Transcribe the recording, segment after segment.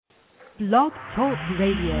Blog Talk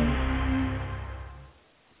Radio.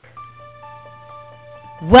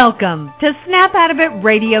 Welcome to Snap Out of It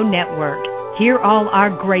Radio Network. Hear all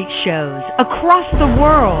our great shows across the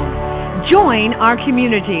world. Join our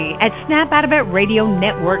community at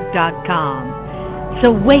snapoutofitradio.network.com.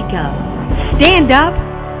 So wake up, stand up,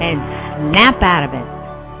 and snap out of it.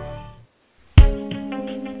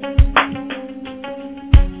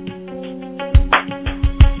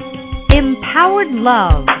 Empowered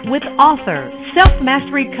Love with author,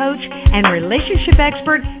 self-mastery coach, and relationship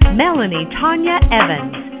expert Melanie Tanya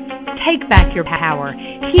Evans. Take back your power,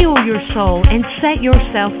 heal your soul, and set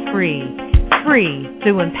yourself free. Free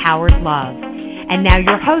through Empowered Love. And now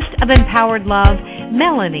your host of Empowered Love,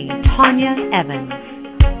 Melanie Tanya Evans.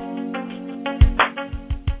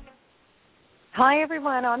 Hi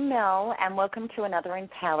everyone, I'm Mel, and welcome to another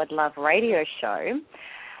Empowered Love radio show.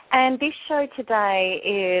 And this show today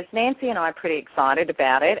is, Nancy and I are pretty excited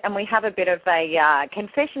about it, and we have a bit of a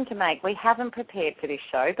confession to make. We haven't prepared for this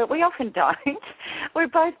show, but we often don't.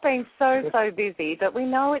 We've both been so busy, but we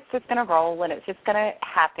know it's just going to roll and it's just going to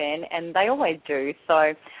happen, and they always do.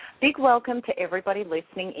 So big welcome to everybody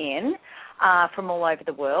listening in from all over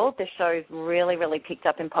the world. The show's really picked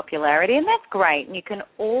up in popularity, and that's great. And you can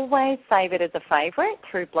always save it as a favourite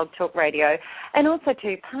through Blog Talk Radio, and also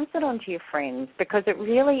to pass it on to your friends, because it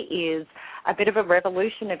really is a bit of a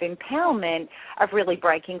revolution of empowerment, of really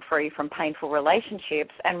breaking free from painful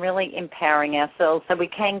relationships and really empowering ourselves so we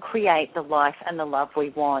can create the life and the love we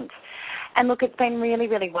want. And look, it's been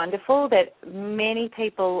really wonderful that many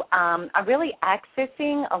people are really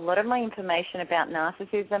accessing a lot of my information about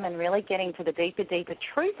narcissism and really getting to the deeper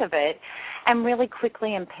truth of it, and really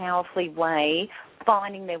quickly and powerfully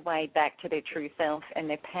finding their way back to their true self and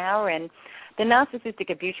their power. And the Narcissistic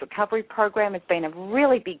Abuse Recovery Program has been a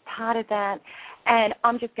really big part of that. And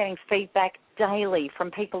I'm just getting feedback daily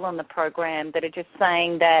from people on the program that are just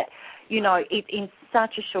saying that, you know, in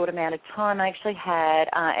such a short amount of time. I actually had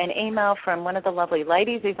an email from one of the lovely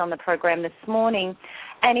ladies who's on the program this morning,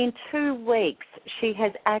 and in 2 weeks she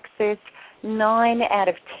has accessed 9 out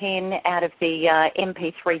of 10 out of the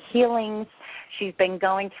MP3 healings. She's been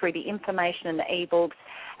going through the information and the ebooks,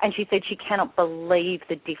 and she said she cannot believe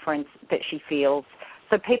the difference that she feels.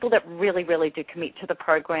 So people that really do commit to the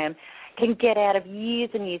program can get out of years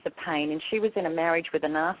and years of pain. And she was in a marriage with a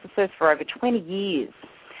narcissist for over 20 years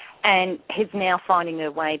and is now finding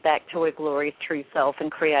her way back to her glorious true self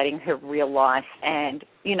and creating her real life. And,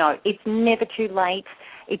 you know, it's never too late.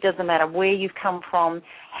 It doesn't matter where you've come from,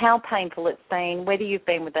 how painful it's been, whether you've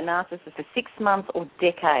been with a narcissist for 6 months or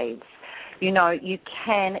decades. You know, you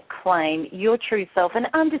can claim your true self and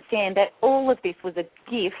understand that all of this was a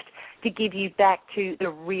gift to give you back to the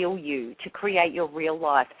real you, to create your real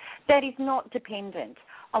life. That is not dependent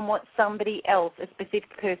on what somebody else, a specific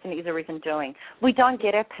person, is or isn't doing. We don't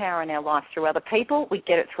get our power in our life through other people. We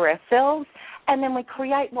get it through ourselves, and then we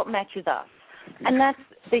create what matches us. And that's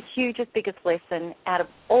the hugest, biggest lesson out of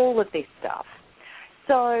all of this stuff.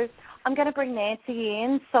 So I'm going to bring Nancy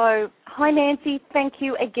in. So, hi, Nancy. Thank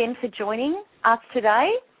you again for joining us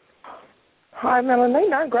today. Hi, Melanie.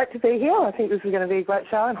 No, great to be here. I think this is going to be a great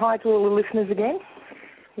show. And hi to all the listeners again.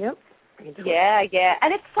 Yep. Yeah.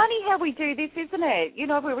 And it's funny how we do this, isn't it? You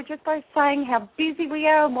know, we were just both saying how busy we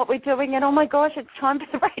are and what we're doing, and oh my gosh, it's time for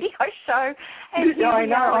the radio show. And yeah, I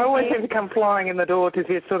know. I always have to come flying in the door to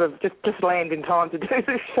sort of just land in time to do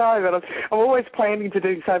this show, but I'm always planning to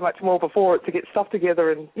do so much more before it, to get stuff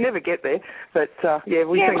together and never get there. But,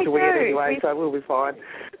 we seem to win it anyway, so we'll be fine.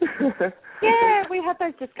 Yeah, we have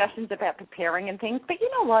those discussions about preparing and things. But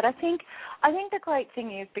you know what? I think the great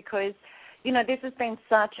thing is, because, you know, this has been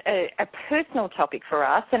such a personal topic for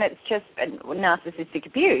us, and it's just narcissistic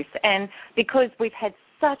abuse. And because we've had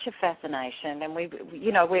such a fascination, and we've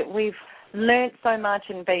learned so much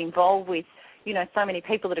and been involved with, you know, so many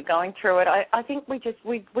people that are going through it, I think we just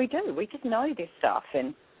know this stuff,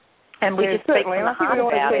 and we just speak from the heart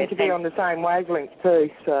about it. I think we always seem to be on the same wavelength too,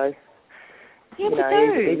 so... Yeah, we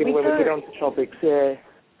do. Even when we get onto topics, yeah.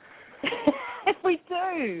 We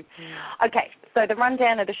do. Okay, so the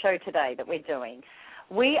rundown of the show today that we're doing.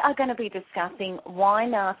 We are going to be discussing why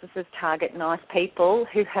narcissists target nice people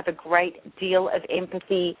who have a great deal of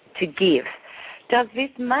empathy to give. Does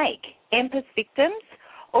this make empaths victims,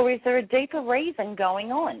 or is there a deeper reason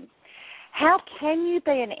going on? How can you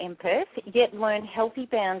be an empath yet learn healthy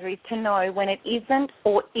boundaries to know when it isn't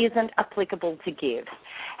or isn't applicable to give?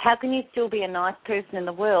 How can you still be a nice person in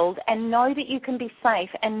the world and know that you can be safe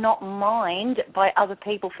and not mined by other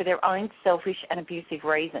people for their own selfish and abusive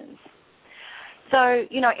reasons? So,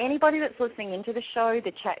 anybody that's listening into the show,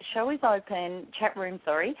 the chat room,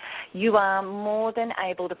 you are more than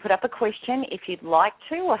able to put up a question if you'd like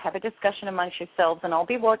to, or have a discussion amongst yourselves, and I'll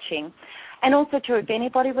be watching. And also, too, if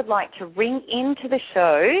anybody would like to ring into the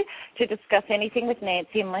show to discuss anything with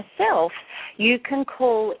Nancy and myself, you can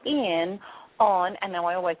call in on, and now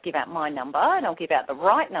I always give out my number, and I'll give out the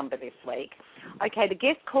right number this week. Okay, the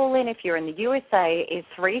guest call-in, if you're in the USA, is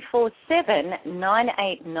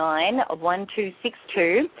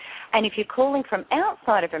 347-989-1262. And if you're calling from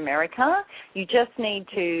outside of America, you just need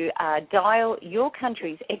to dial your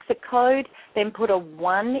country's exit code, then put a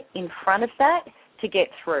 1 in front of that to get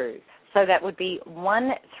through. So that would be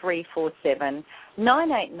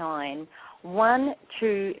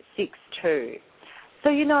 1-347-989-1262. So,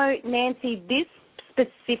 Nancy, this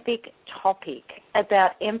specific topic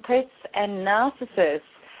about empaths and narcissists,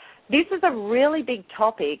 this is a really big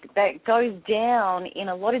topic that goes down in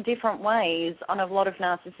a lot of different ways on a lot of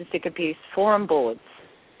narcissistic abuse forum boards,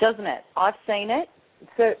 doesn't it? I've seen it.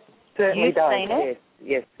 Certainly You've does. Seen it?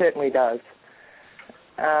 Yes, certainly does.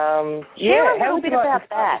 Share a little bit about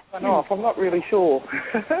that. I'm not really sure.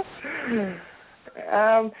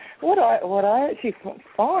 What I actually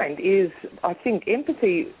find is, I think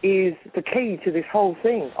empathy is the key to this whole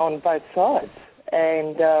thing on both sides.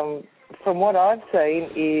 And from what I've seen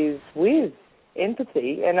is with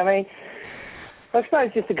empathy, and I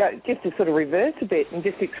suppose just to sort of reverse a bit and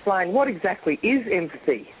just explain what exactly is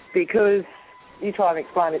empathy, because you try and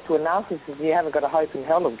explain it to a narcissist and you haven't got a hope in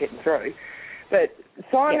hell of getting through. But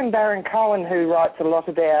Simon Baron Cohen, who writes a lot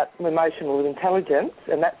about emotional intelligence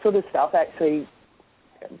and that sort of stuff, actually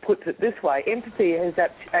puts it this way: empathy has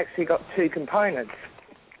actually got two components.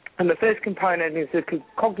 And the first component is the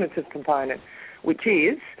cognitive component, which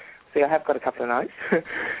is, I have got a couple of notes,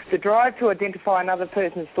 the drive to identify another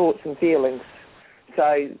person's thoughts and feelings.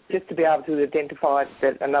 So just to be able to identify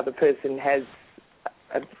that another person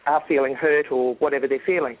are feeling hurt or whatever they're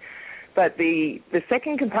feeling. But the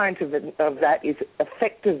second component of that is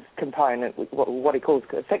affective component, what he calls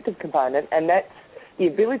affective component, and that's the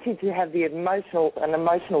ability to have an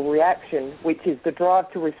emotional reaction, which is the drive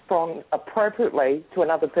to respond appropriately to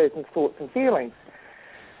another person's thoughts and feelings.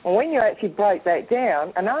 And when you actually break that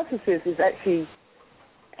down, a narcissist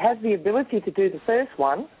has the ability to do the first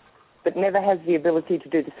one, but never has the ability to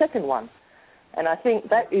do the second one. And I think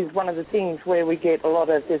that is one of the things where we get a lot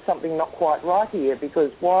of, there's something not quite right here,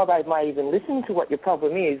 because while they may even listen to what your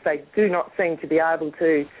problem is, they do not seem to be able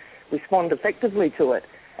to respond effectively to it.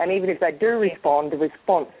 And even if they do respond, the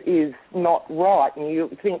response is not right, and you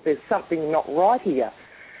think there's something not right here.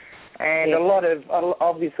 And a lot of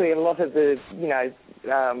the,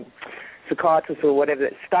 psychiatrists or whatever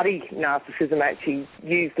that study narcissism actually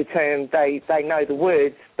use the term, they know the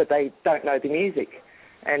words, but they don't know the music.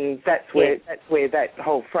 And that's where that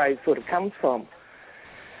whole phrase sort of comes from.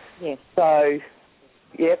 Yes. So,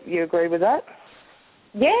 you agree with that?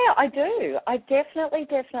 Yeah, I do. I definitely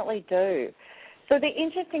do. So the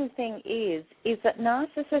interesting thing is that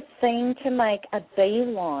narcissists seem to make a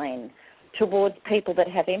beeline towards people that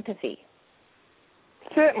have empathy.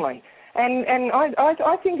 Certainly. And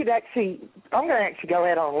I think I'm going to actually go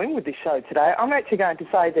out on a limb with this show today. I'm actually going to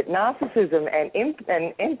say that narcissism and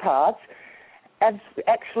empaths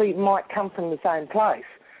actually might come from the same place.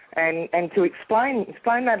 And to explain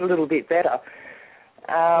that a little bit better,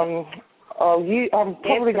 I'm probably going to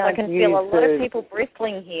use... I can feel a lot of people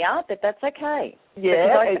bristling here, but that's okay.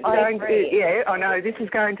 Yeah, I agree. I know this is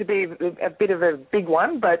going to be a bit of a big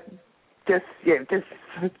one, but just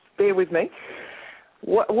bear with me.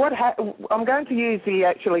 I'm going to use the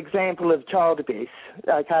actual example of child abuse,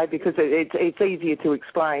 okay, because it's easier to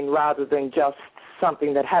explain rather than just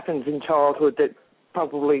something that happens in childhood that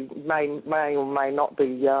probably may or may not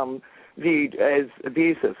be viewed as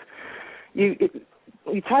abusive. You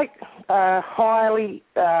take a highly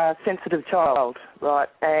sensitive child, right,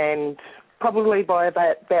 and probably by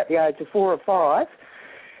about the age of 4 or 5,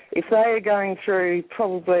 if they are going through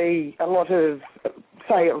probably a lot of,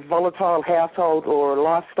 say, a volatile household or a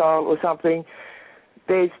lifestyle or something,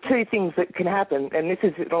 there's two things that can happen, and this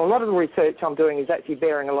is a lot of the research I'm doing is actually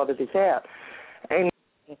bearing a lot of this out. And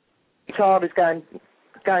the child is going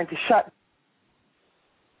to shut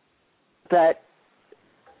that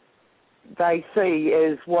they see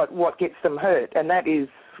as what gets them hurt, and that is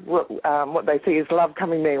what they see as love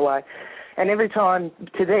coming their way. And every time,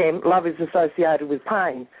 to them, love is associated with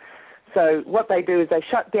pain. So what they do is they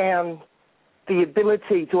shut down the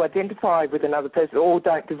ability to identify with another person, or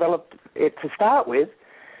don't develop it to start with,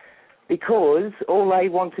 because all they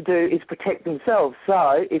want to do is protect themselves.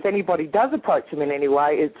 So if anybody does approach them in any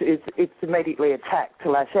way, it's immediately attacked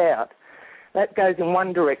to lash out. that goes in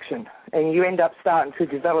one direction, and you end up starting to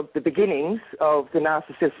develop the beginnings of the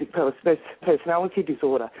narcissistic personality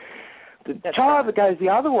disorder. The child that goes the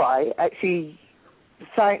other way, actually,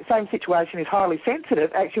 same situation, is highly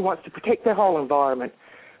sensitive, actually wants to protect their whole environment.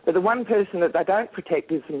 But the one person that they don't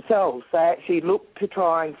protect is themselves. They actually look to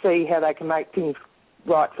try and see how they can make things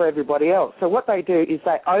right for everybody else. So what they do is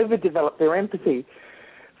they overdevelop their empathy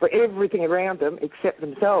for everything around them except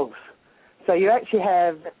themselves. So you actually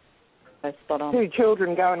have two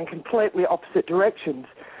children going in completely opposite directions.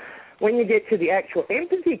 When you get to the actual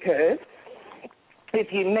empathy curve, if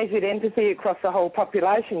you measured empathy across the whole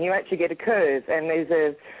population, you actually get a curve, and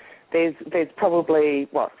there's probably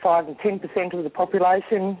 5 and 10% of the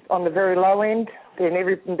population on the very low end. Then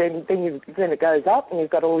it goes up, and you've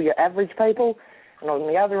got all your average people, and on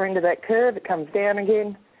the other end of that curve, it comes down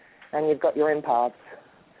again, and you've got your empaths.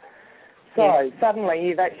 So suddenly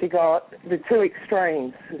you've actually got the two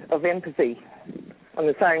extremes of empathy on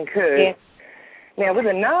the same curve. Yeah. Now, with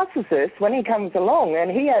a narcissist, when he comes along and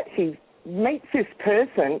he actually meets this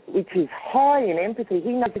person which is high in empathy,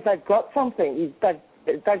 he knows if they've got something.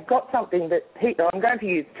 They've got something that I'm going to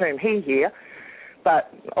use the term he here,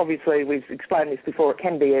 but obviously we've explained this before, it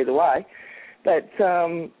can be either way. But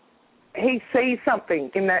he sees something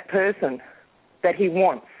in that person that he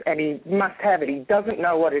wants, and he must have it. He doesn't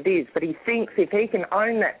know what it is, but he thinks if he can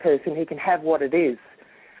own that person, he can have what it is.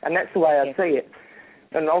 And that's the way I see it.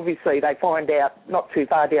 And obviously they find out not too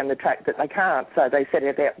far down the track that they can't, so they set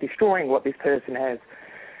about destroying what this person has.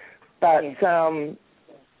 But, I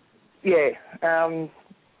agree. I'm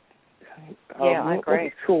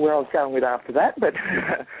not sure where I was going with after that, but...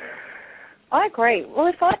 I agree. Well,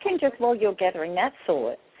 if I can just, while you're gathering that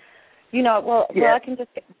thought, I can just,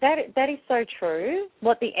 that is so true,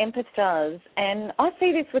 what the empath does. And I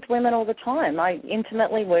see this with women all the time. I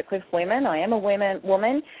intimately work with women. I am a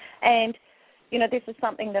woman. And, this is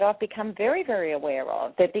something that I've become very, very aware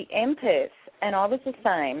of, that the empath, and I was the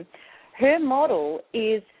same, her model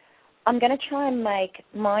is, I'm going to try and make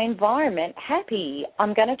my environment happy.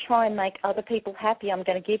 I'm going to try and make other people happy. I'm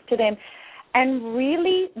going to give to them. And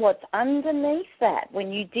really what's underneath that,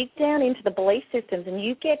 when you dig down into the belief systems and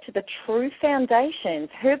you get to the true foundations,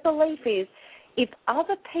 her belief is if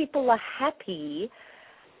other people are happy,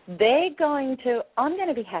 I'm going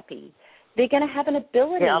to be happy. They're going to have an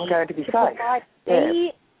ability I'm going to be safe. Provide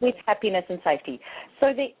me with happiness and safety.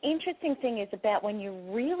 So the interesting thing is about when you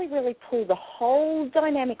really, really pull the whole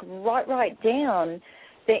dynamic right down,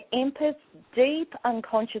 the empath's deep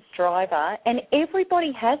unconscious driver, and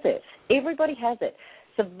everybody has it. Everybody has it.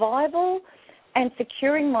 Survival and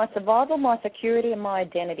securing my survival, my security, and my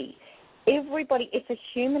identity. Everybody, it's a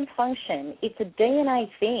human function. It's a DNA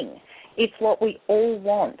thing. It's what we all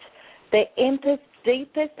want. The empath's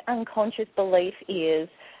deepest unconscious belief is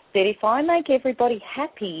that if I make everybody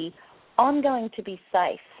happy, I'm going to be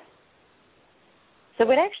safe.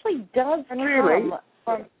 So it actually does come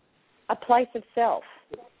from a place of self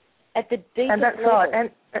at the deepest and that's level.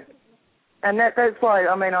 Right. And that's why,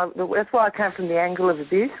 that's why I came from the angle of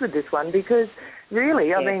abuse with this one, because really,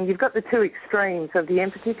 you've got the two extremes of the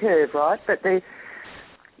empathy curve, right? But the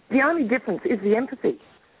only difference is the empathy.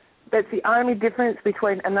 That's the only difference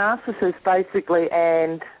between a narcissist, basically,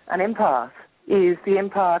 and an empath, is the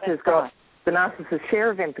empath has got the narcissist's share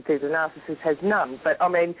of empathy, the narcissist has none. But,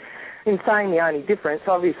 in saying the only difference,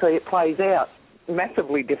 obviously it plays out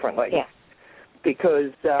massively differently. Yeah.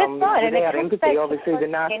 Because without empathy, obviously the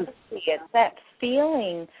narcissist... It's that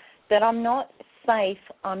feeling that I'm not safe,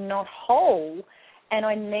 I'm not whole, and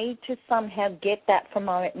I need to somehow get that from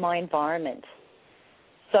my environment.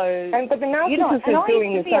 But the narcissist is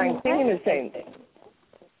doing the same thing in a sense.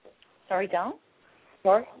 Sorry, Dal?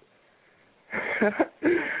 Sorry?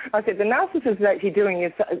 I said the narcissist is actually doing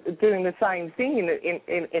the same thing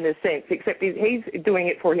in a sense, except he's doing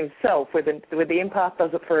it for himself, where the empath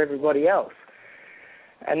does it for everybody else.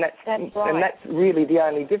 And that's right. And that's really the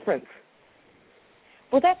only difference.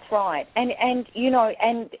 Well, that's right. And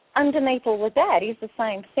underneath all of that is the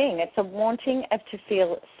same thing. It's a wanting to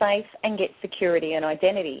feel safe and get security and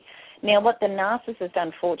identity. Now, what the narcissist,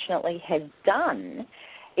 unfortunately, has done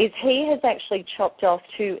is he has actually chopped off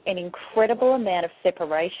to an incredible amount of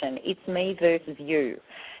separation. It's me versus you.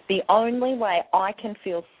 The only way I can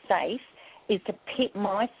feel safe is to pit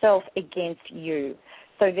myself against you.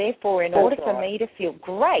 So, therefore, in order for me to feel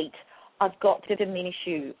great, I've got to diminish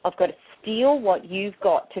you. I've got to steal what you've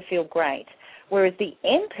got to feel great. Whereas the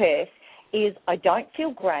empath is, I don't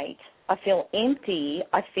feel great, I feel empty,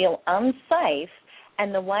 I feel unsafe,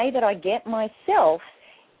 and the way that I get myself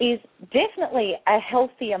is definitely a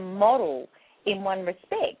healthier model in one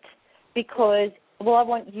respect, because well, I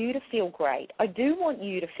want you to feel great. I do want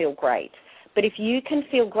you to feel great. But if you can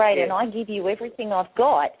feel great and I give you everything I've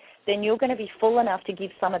got, then you're going to be full enough to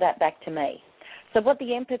give some of that back to me. So what the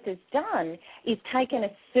empath has done is taken a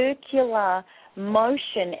circular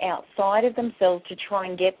motion outside of themselves to try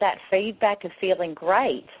and get that feedback of feeling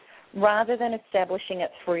great rather than establishing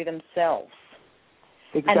it through themselves.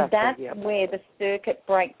 Exactly, and that's where the circuit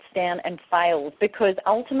breaks down and fails, because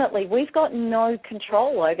ultimately we've got no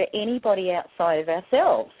control over anybody outside of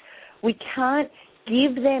ourselves. We can't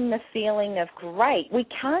give them the feeling of great. We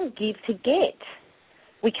can't give to get.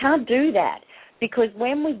 We can't do that, because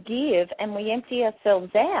when we give and we empty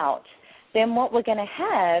ourselves out, then what we're going to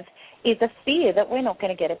have is a fear that we're not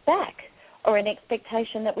going to get it back, or an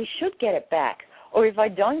expectation that we should get it back. Or if I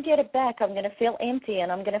don't get it back, I'm going to feel empty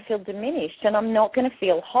and I'm going to feel diminished and I'm not going to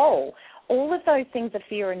feel whole. All of those things are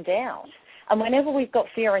fear and doubt. And whenever we've got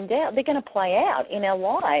fear and doubt, they're going to play out in our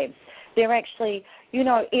lives. They're actually,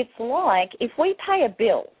 it's like if we pay a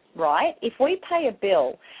bill, right? If we pay a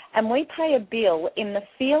bill and we pay a bill in the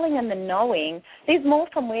feeling and the knowing, there's more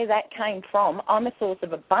from where that came from. I'm a source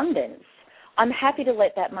of abundance. I'm happy to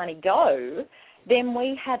let that money go. Then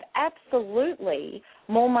we have absolutely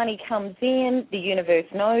more money comes in, the universe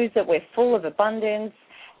knows that we're full of abundance,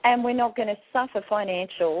 and we're not going to suffer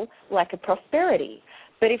financial lack of prosperity.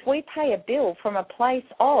 But if we pay a bill from a place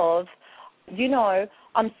of,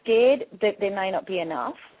 I'm scared that there may not be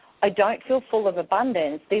enough, I don't feel full of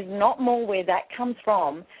abundance, there's not more where that comes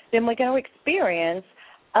from, then we're going to experience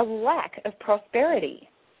a lack of prosperity.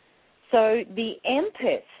 So the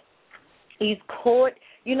empath is caught,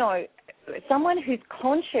 someone who's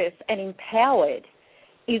conscious and empowered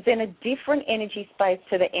is in a different energy space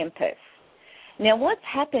to the empath. Now, what's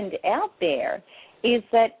happened out there is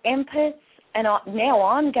that empaths, and now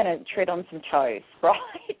I'm going to tread on some toes, right?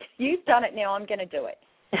 You've done it, now I'm going to do it.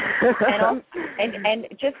 and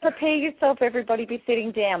just prepare yourself, everybody, be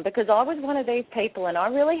sitting down, because I was one of these people, and I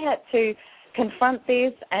really had to confront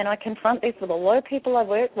this, and I confront this with a lot of people I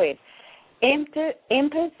work with.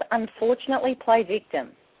 Empaths, unfortunately, play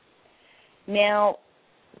victim. Now,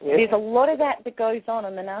 there's a lot of that goes on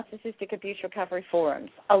the Narcissistic Abuse Recovery Forums,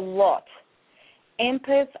 a lot.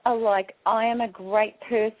 Empaths are like, I am a great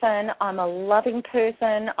person, I'm a loving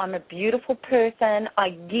person, I'm a beautiful person, I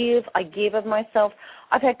give of myself.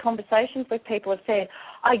 I've had conversations with people who have said,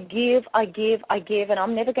 I give, and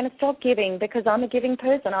I'm never going to stop giving because I'm a giving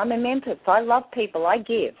person, I'm an empath, I love people, I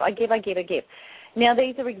give. Now,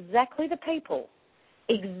 these are exactly the people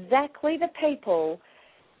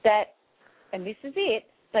that, and this is it,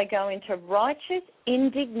 they go into righteous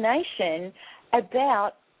indignation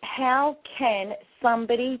about how can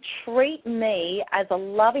somebody treat me as a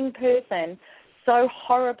loving person so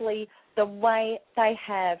horribly the way they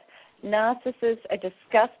have. Narcissists are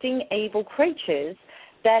disgusting, evil creatures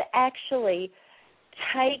that actually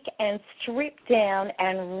take and strip down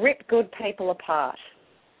and rip good people apart.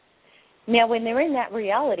 Now, when they're in that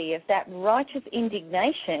reality of that righteous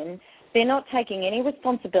indignation, they're not taking any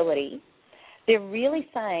responsibility. They're really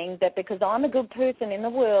saying that because I'm a good person in the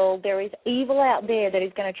world, there is evil out there that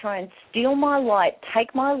is going to try and steal my light,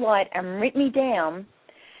 take my light, and rip me down.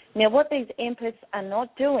 Now, what these empaths are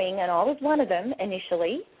not doing, and I was one of them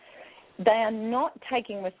initially, they are not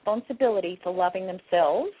taking responsibility for loving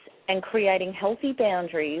themselves and creating healthy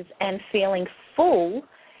boundaries and feeling full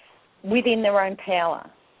within their own power.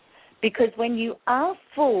 Because when you are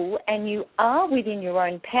full and you are within your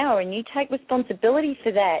own power and you take responsibility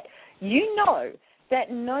for that, you know that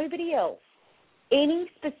nobody else, any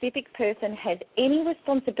specific person, has any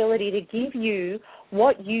responsibility to give you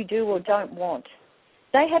what you do or don't want.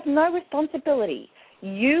 They have no responsibility.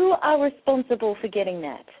 You are responsible for getting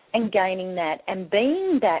that and gaining that and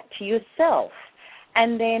being that to yourself,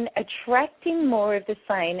 and then attracting more of the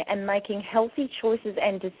same and making healthy choices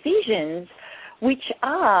and decisions, which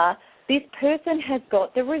are, this person has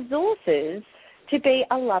got the resources to be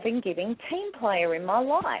a loving, giving team player in my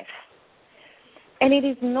life. And it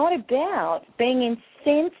is not about being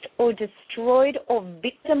incensed or destroyed or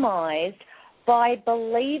victimized by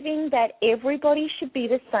believing that everybody should be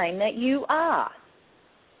the same that you are.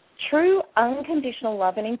 True unconditional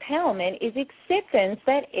love and empowerment is acceptance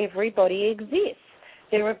that everybody exists.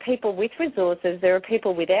 There are people with resources, there are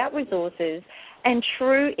people without resources, and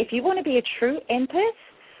if you want to be a true empath,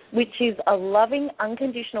 which is a loving,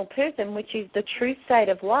 unconditional person, which is the true state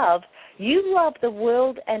of love, you love the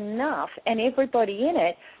world enough and everybody in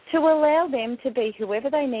it to allow them to be whoever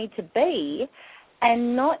they need to be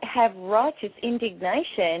and not have righteous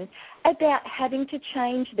indignation about having to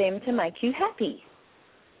change them to make you happy.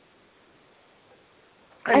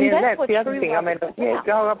 And that's the other thing.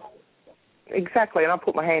 exactly. And I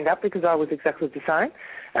put my hand up because I was exactly the same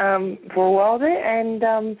for a while there.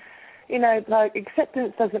 And, you know, like,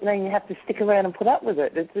 acceptance doesn't mean you have to stick around and put up with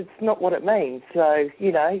it. It's not what it means. So,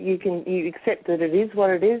 you know, you accept that it is what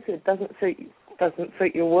it is. It doesn't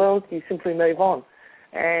suit your world. You simply move on.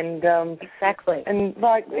 And exactly. And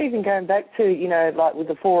like even going back to, you know, like with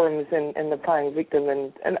the forums and the playing victim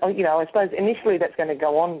and you know, I suppose initially that's going to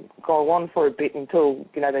go on for a bit until,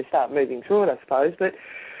 you know, they start moving through it, I suppose. But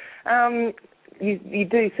you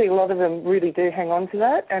do see a lot of them really do hang on to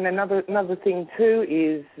that. And another thing too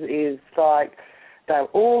is like they'll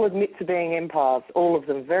all admit to being empaths. All of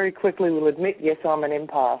them very quickly will admit, yes, I'm an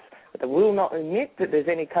empath, but they will not admit that there's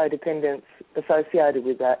any codependence associated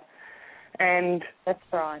with that. And that's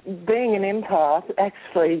right. Being an empath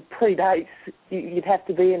actually predates, you'd have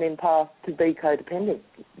to be an empath to be codependent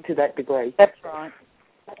to that degree. That's right.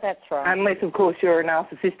 That's right. Unless, of course, you're a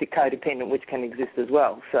narcissistic codependent, which can exist as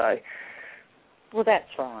well. So. Well, that's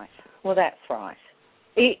right.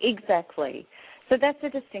 Exactly. So that's the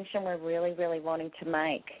distinction we're really, really wanting to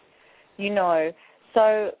make. You know,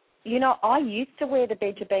 so, you know, I used to wear the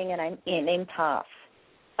badge of being an empath.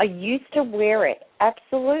 I used to wear it.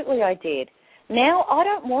 Absolutely I did. Now I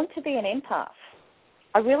don't want to be an empath.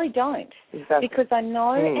 I really don't. Exactly. Because I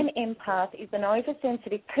know an empath is an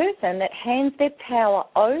oversensitive person that hands their power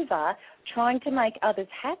over trying to make others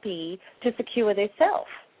happy to secure their self.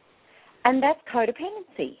 And that's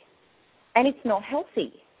codependency. And it's not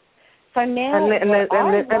healthy. So now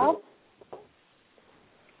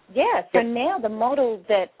now the model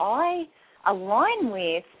that I align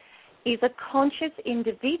with is a conscious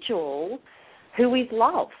individual who is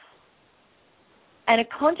love. And a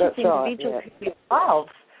conscious individual who is love,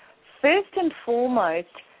 first and foremost,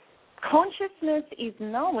 consciousness is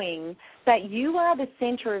knowing that you are the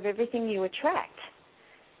center of everything you attract.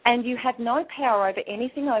 And you have no power over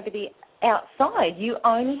anything over the outside. You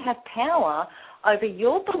only have power over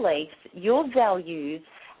your beliefs, your values,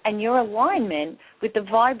 and your alignment with the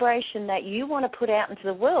vibration that you want to put out into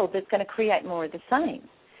the world that's going to create more of the same.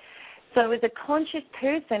 So as a conscious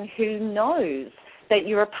person who knows that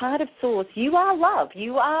you're a part of Source, you are love.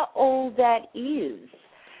 You are all that is.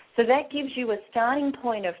 So that gives you a starting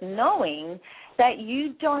point of knowing that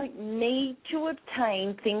you don't need to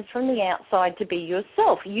obtain things from the outside to be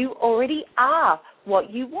yourself. You already are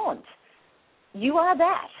what you want. You are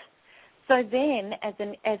that. So then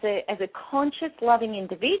as a conscious, loving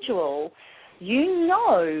individual, you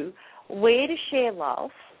know where to share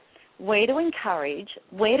love, where to encourage,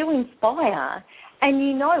 where to inspire, and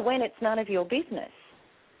you know when it's none of your business.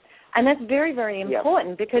 And that's very, very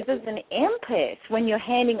important because as an empath, when you're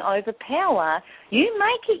handing over power, you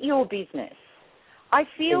make it your business. I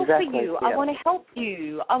feel for you. I want to help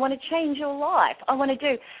you. I want to change your life. I want to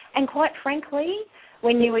do. And quite frankly,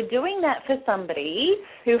 when you are doing that for somebody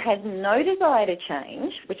who has no desire to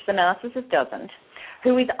change, which the narcissist doesn't,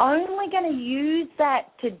 who is only going to use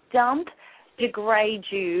that to dump, degrade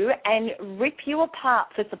you and rip you apart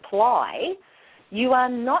for supply, you are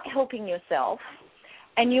not helping yourself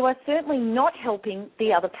and you are certainly not helping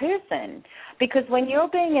the other person. Because when you're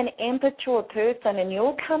being an immature person and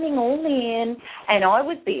you're coming all in, and I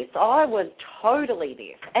was this, I was totally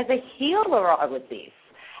this. As a healer, I was this.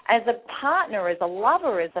 As a partner, as a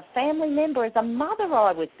lover, as a family member, as a mother,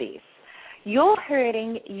 I was this. You're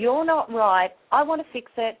hurting, you're not right, I want to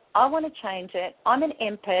fix it, I want to change it, I'm an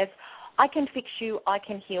empath, I can fix you, I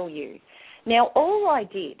can heal you. Now, all I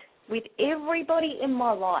did with everybody in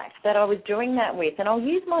my life that I was doing that with, and I'll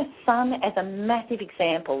use my son as a massive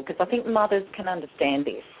example because I think mothers can understand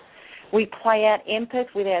this. We play out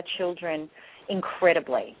empath with our children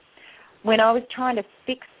incredibly. When I was trying to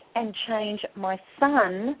fix and change my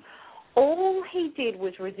son, all he did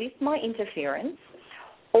was resist my interference.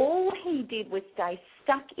 All he did was stay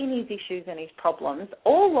stuck in his issues and his problems.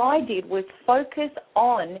 All I did was focus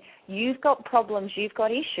on, you've got problems, you've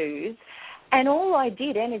got issues, and all I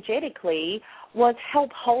did energetically was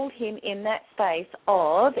help hold him in that space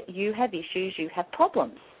of, you have issues, you have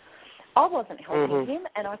problems. I wasn't helping him,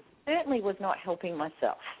 and I certainly was not helping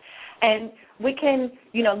myself. And we can,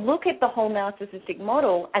 look at the whole narcissistic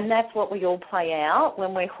model, and that's what we all play out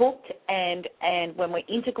when we're hooked and when we're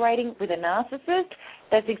integrating with a narcissist.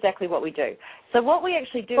 That's exactly what we do. So what we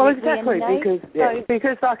actually do is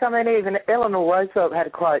because even Eleanor Roosevelt had a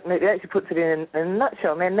quote, and it actually puts it in a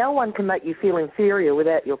nutshell. Now, no one can make you feel inferior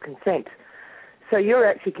without your consent. So you're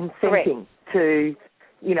actually consenting to,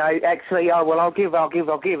 I'll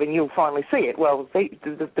give, and you'll finally see it. Well,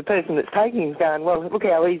 the person that's taking is going, well, look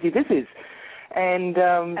how easy this is. And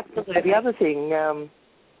the other thing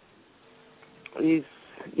is,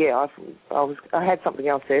 I had something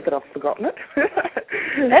else there, but I've forgotten it.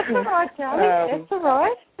 That's all right, darling. That's all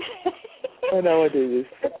right. I know I do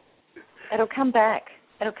this. It'll come back.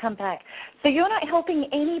 So you're not helping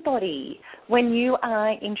anybody when you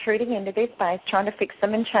are intruding into their space, trying to fix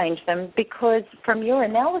them and change them, because from your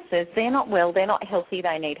analysis, they're not well, they're not healthy,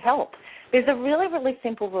 they need help. There's a really, really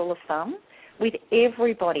simple rule of thumb with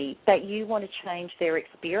everybody that you want to change their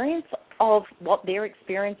experience of what they're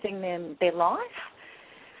experiencing in their life.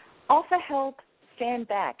 Offer help, stand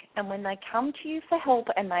back, and when they come to you for help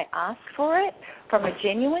and they ask for it from a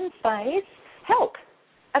genuine space, help.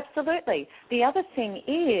 Absolutely. The other thing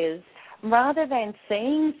is, rather than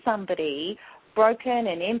seeing somebody broken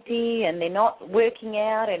and empty and they're not working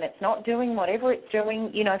out and it's not doing whatever it's doing,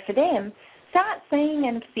 for them, start seeing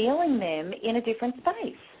and feeling them in a different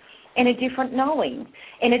space, in a different knowing,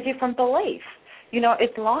 in a different belief.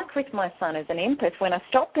 It's like with my son as an empath. When I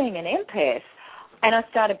stopped being an empath and I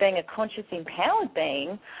started being a conscious, empowered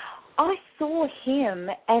being, I saw him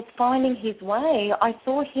as finding his way. I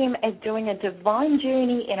saw him as doing a divine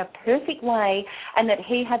journey in a perfect way, and that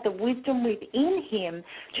he had the wisdom within him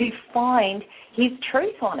to find his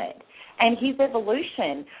truth on it and his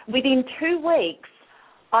evolution. Within 2 weeks,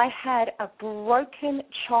 I had a broken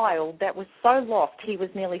child that was so lost. He was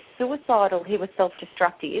nearly suicidal. He was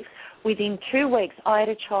self-destructive. Within 2 weeks, I had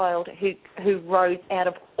a child who rose out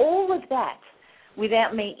of all of that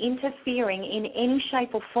without me interfering in any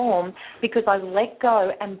shape or form, because I let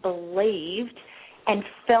go and believed and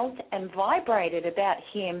felt and vibrated about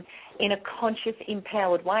him in a conscious,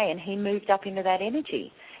 empowered way, and he moved up into that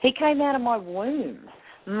energy. He came out of my womb.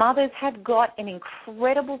 Mothers have got an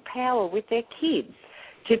incredible power with their kids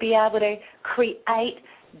to be able to create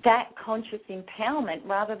that conscious empowerment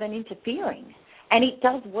rather than interfering. And it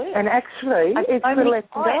does work. And actually, it's the letting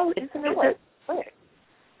go, isn't it?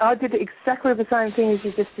 I did exactly the same thing as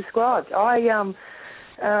you just described.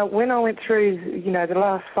 When I went through, the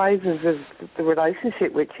last phases of the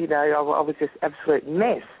relationship, which, I was just absolute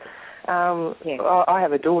mess. I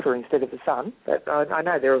have a daughter instead of a son, but I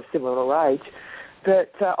know they're of similar age.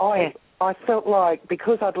 But I felt like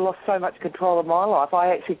because I'd lost so much control of my life, I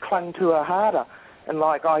actually clung to her harder. And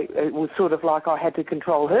it was sort of like I had to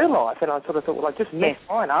control her life, and I sort of thought, well, I just messed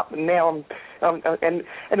mine up, and now and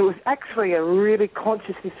it was actually a really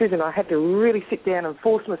conscious decision. I had to really sit down and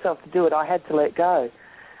force myself to do it. I had to let go,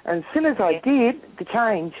 and as soon as I did, the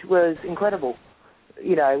change was incredible,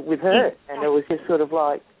 with her, and it was just sort of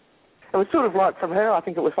like, from her, I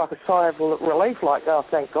think it was like a sigh of relief, like, oh,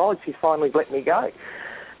 thank God, she's finally let me go,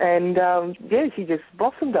 and she just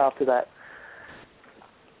blossomed after that.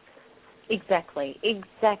 Exactly.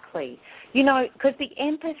 Because the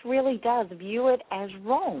empath really does view it as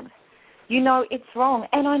wrong. It's wrong.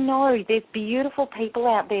 And I know there's beautiful people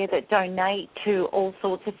out there that donate to all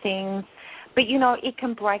sorts of things, but, it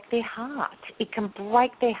can break their heart.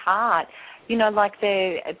 Like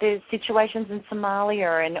the situations in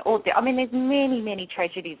Somalia and there's many, many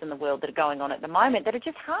tragedies in the world that are going on at the moment that are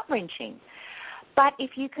just heart-wrenching. But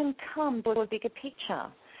if you can come to a bigger picture,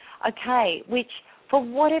 which for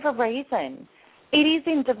whatever reason, it is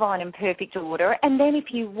in divine and perfect order. And then if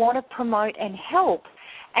you want to promote and help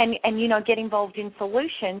and get involved in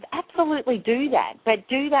solutions, absolutely do that. But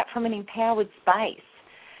do that from an empowered space.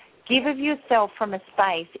 Give of yourself from a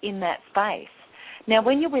space in that space. Now,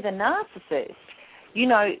 when you're with a narcissist,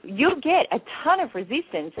 you'll get a ton of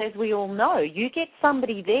resistance, as we all know. You get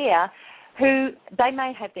somebody there who they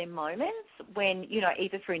may have their moments when,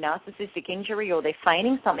 either through narcissistic injury or they're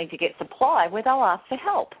feigning something to get supply, where they'll ask for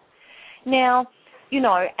help. Now,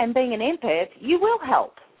 and being an empath, you will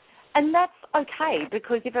help. And that's okay,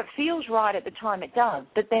 because if it feels right at the time, it does.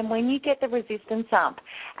 But then when you get the resistance up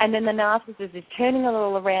and then the narcissist is turning it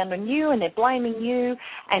all around on you and they're blaming you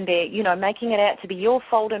and they're, making it out to be your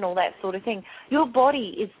fault and all that sort of thing, your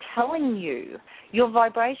body is telling you, your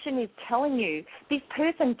vibration is telling you, this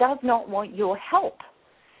person does not want your help.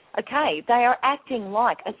 They are acting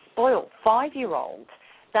like a spoiled 5-year-old.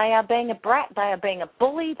 They are being a brat. They are being a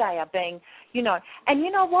bully. They are being, and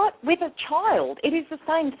you know what? With a child, it is the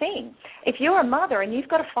same thing. If you're a mother and you've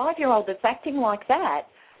got a 5-year-old that's acting like that,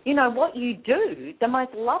 what you do, the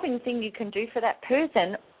most loving thing you can do for that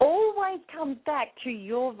person always comes back to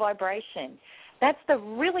your vibration. That's the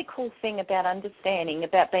really cool thing about understanding,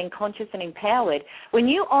 about being conscious and empowered. When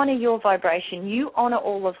you honour your vibration, you honour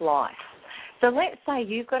all of life. So let's say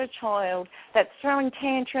you've got a child that's throwing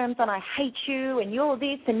tantrums and I hate you and you're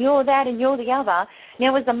this and you're that and you're the other.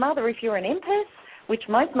 Now, as a mother, if you're an empath, which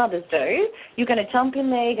most mothers do, you're going to jump in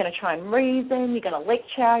there, you're going to try and reason, you're going to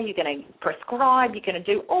lecture, you're going to prescribe, you're going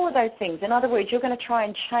to do all of those things. In other words, you're going to try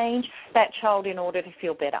and change that child in order to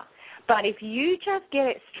feel better. But if you just get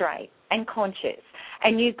it straight and conscious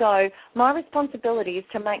and you go, my responsibility is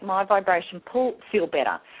to make my vibration feel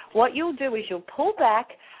better, what you'll do is you'll pull back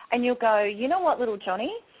and you'll go, you know what, little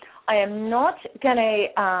Johnny, I'm not going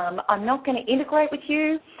to integrate with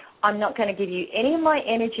you. I'm not going to give you any of my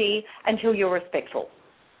energy until you're respectful.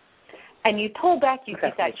 And you pull back, you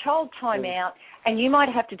give that child time out, and you might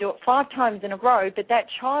have to do it 5 times in a row, but that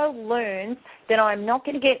child learns that I'm not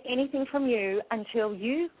going to get anything from you until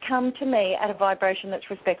you come to me at a vibration that's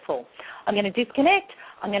respectful. I'm going to disconnect.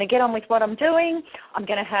 I'm going to get on with what I'm doing. I'm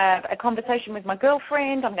going to have a conversation with my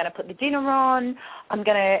girlfriend. I'm going to put the dinner on. I'm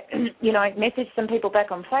going to, message some people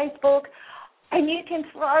back on Facebook. And you can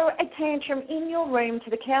throw a tantrum in your room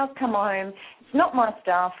till the cows come home. It's not my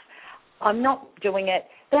stuff. I'm not doing it.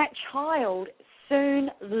 That child soon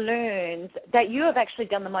learns that you have actually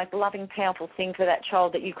done the most loving, powerful thing for that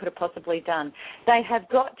child that you could have possibly done. They have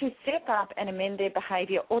got to step up and amend their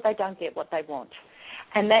behaviour or they don't get what they want.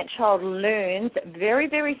 And that child learns very,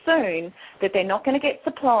 very soon that they're not going to get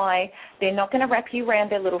supply, they're not going to wrap you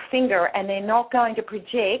around their little finger, and they're not going to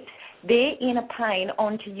project their inner pain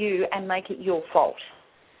onto you and make it your fault.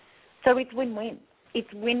 So it's win-win.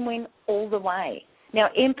 It's win-win all the way. Now,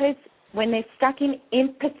 empaths, when they're stuck in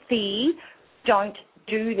empathy, don't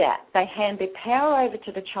do that. They hand their power over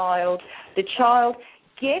to the child. The child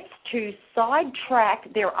gets to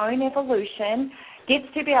sidetrack their own evolution, gets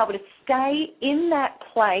to be able to stay in that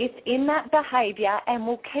place, in that behaviour, and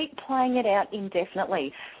will keep playing it out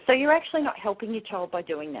indefinitely. So you're actually not helping your child by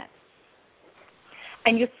doing that.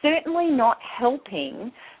 And you're certainly not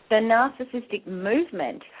helping the narcissistic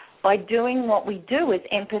movement by doing what we do as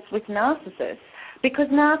empaths with narcissists, because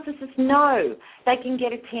narcissists know they can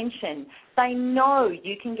get attention. They know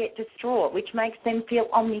you can get distraught, which makes them feel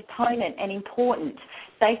omnipotent and important.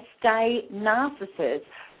 They stay narcissists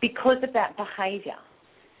because of that behaviour,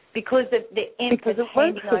 because of the empath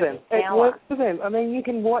handing over power. It works for them. I mean, you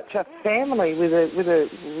can watch a family with a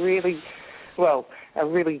really, shall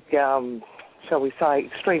we say,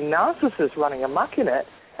 extreme narcissist running amok in it,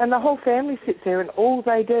 and the whole family sits there and all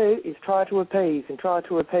they do is try to appease and try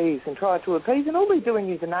to appease and try to appease, and all they're doing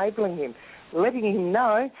is enabling him, letting him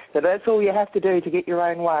know that that's all you have to do to get your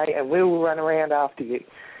own way and we'll run around after you.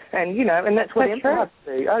 And, and that's what empaths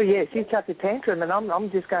do. Oh, yes, you chuck a tantrum and I'm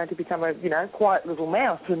just going to become a, quiet little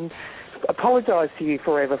mouse and apologise to you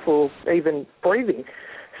forever for even breathing.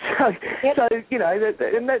 So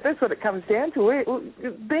that's what it comes down to.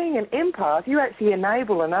 Being an empath, you actually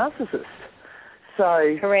enable a narcissist.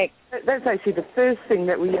 So correct. That's actually the first thing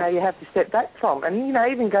that you have to step back from. And,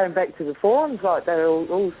 even going back to the forums, like they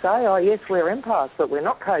all say, oh, yes, we're empaths, but we're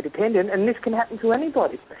not codependent, and this can happen to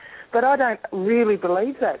anybody. But I don't really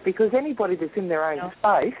believe that, because anybody that's in their own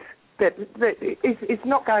space that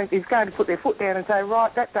is going to put their foot down and say,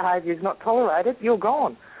 right, that behaviour is not tolerated, you're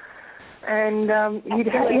gone. And you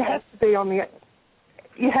have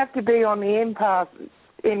to be on the empath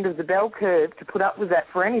end of the bell curve to put up with that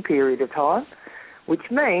for any period of time, which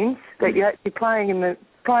means that you're actually playing in the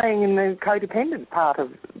codependent part of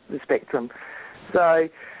the spectrum. So,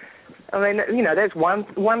 I mean, that's one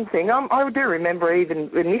thing. I do remember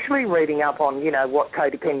even initially reading up on, what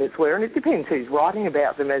codependents were, and it depends who's writing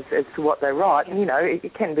about them as to what they write. And,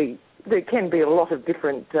 there can be a lot of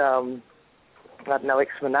different,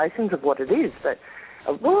 explanations of what it is. But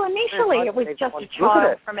well, initially it was just a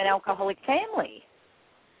child from an alcoholic family.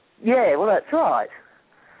 Yeah, well, that's right.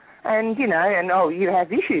 And, you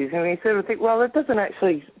have issues, and you sort of think, well, it doesn't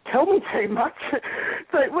actually tell me too much.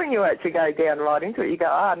 But when you actually go down right into it, you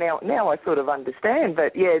go, now I sort of understand.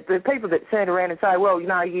 But, yeah, the people that stand around and say, well,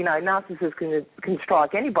 narcissists can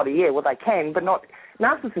strike anybody. Yeah, well, they can, but not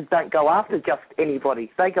narcissists don't go after just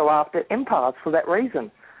anybody. They go after empaths for that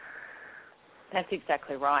reason. That's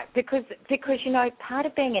exactly right. Because part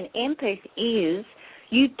of being an empath is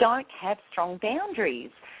you don't have strong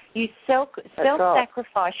boundaries. You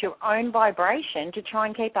self-sacrifice your own vibration to try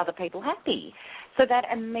and keep other people happy. So that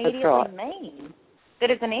immediately means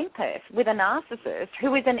that as an empath with a narcissist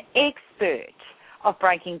who is an expert of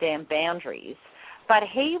breaking down boundaries, but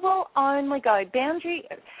he will only go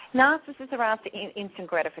narcissists are after instant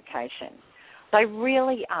gratification. They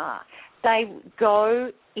really are. They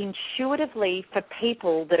go intuitively for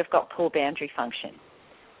people that have got poor boundary function.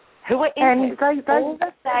 Who are empaths. And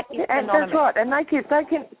that is synonymous. That's right. And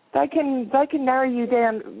they can narrow you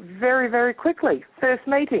down very, very quickly. First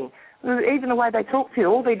meeting, even the way they talk to you,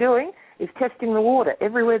 all they're doing is testing the water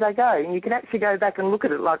everywhere they go. And you can actually go back and look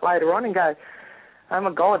at it like later on and go, oh,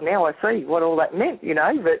 my God, now I see what all that meant, you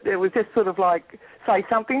know. But it was just sort of like, say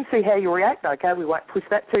something, see how you react. Okay, we won't push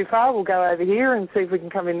that too far. We'll go over here and see if we can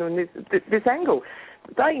come in on this angle.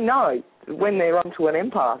 They know when they're onto an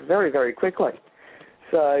empath very, very quickly.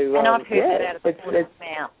 So, and I've heard that out of the horse's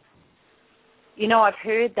mouth. You know, I've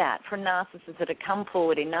heard that from narcissists that have come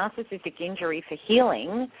forward in Narcissistic Injury for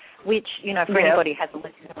Healing, which, you know, for anybody who hasn't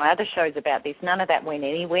listened to my other shows about this, none of that went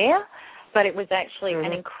anywhere. But it was actually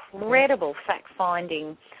an incredible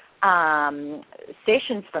fact-finding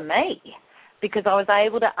sessions for me, because I was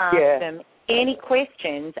able to ask them any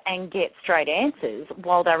questions and get straight answers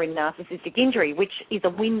while they're in narcissistic injury, which is a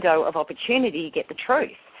window of opportunity to get the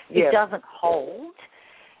truth. It doesn't hold.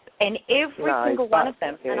 And every single one of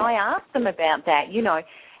them, and I asked them about that, you know,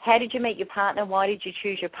 how did you meet your partner? Why did you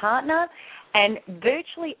choose your partner? And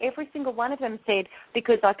virtually every single one of them said,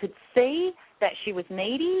 because I could see that she was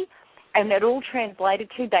needy, and it all translated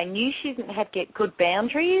to they knew she didn't have good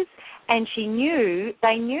boundaries, and they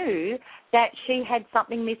knew that she had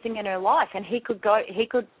something missing in her life, and he could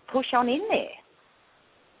push on in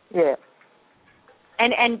there. Yeah.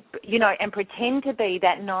 And you know, and pretend to be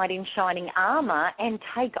that knight in shining armour and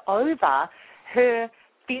take over her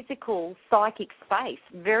physical, psychic space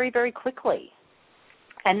very, very quickly.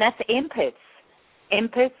 And that's empaths.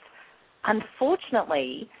 Empaths,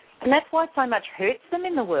 unfortunately, and that's why so much hurts them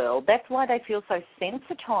in the world. That's why they feel so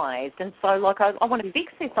sensitised and so like, I want to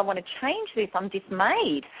fix this, I want to change this, I'm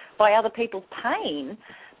dismayed by other people's pain,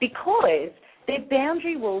 because their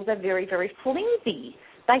boundary walls are very, very flimsy.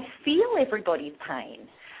 They feel everybody's pain.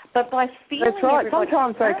 But by feeling That's right. everybody's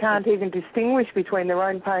Sometimes pain, they can't even distinguish between their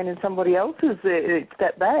own pain and somebody else's. It's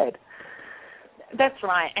that bad. That's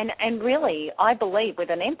right. And really, I believe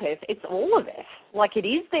with an empath, it's all of it. Like, it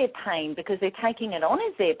is their pain because they're taking it on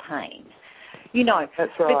as their pain. You know,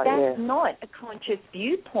 that's right, but that's not a conscious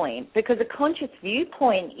viewpoint, because a conscious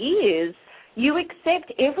viewpoint is you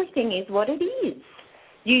accept everything is what it is.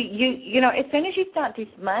 You know, as soon as you start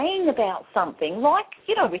dismaying about something, like,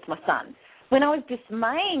 you know, with my son, when I was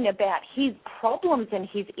dismaying about his problems and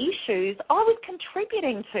his issues, I was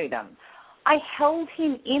contributing to them. I held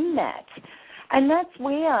him in that. And that's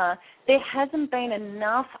where there hasn't been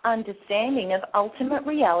enough understanding of ultimate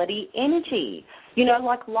reality energy. You know,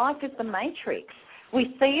 like life is the matrix.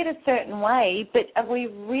 We see it a certain way, but have we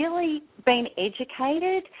really been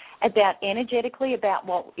educated about energetically about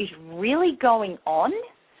what is really going on?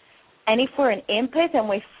 And if we're an empath and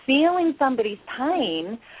we're feeling somebody's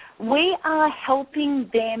pain, we are helping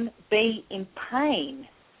them be in pain.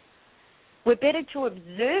 We're better to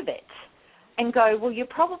observe it and go, well, you're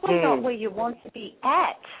probably not where you want to be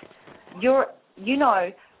at. You know,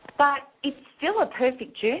 but it's still a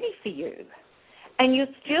perfect journey for you. And you're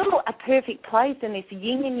still a perfect place in this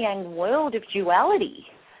yin and yang world of duality.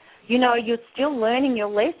 You know, you're still learning your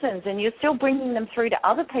lessons and you're still bringing them through to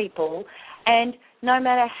other people. And no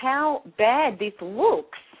matter how bad this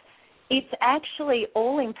looks, it's actually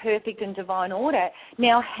all in perfect and divine order.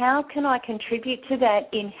 Now, how can I contribute to that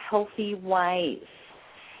in healthy ways?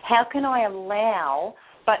 How can I allow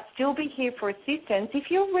but still be here for assistance if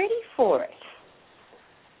you're ready for it?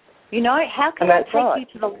 You know, how can I take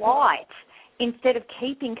you to the light instead of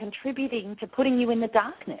contributing to putting you in the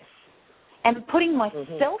darkness and putting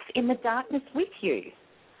myself in the darkness with you?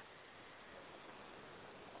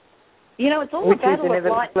 You know, it's all which about is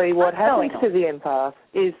inevitably what happens to the empath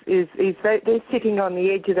is they're sitting on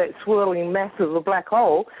the edge of that swirling mass of a black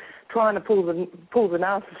hole trying to pull the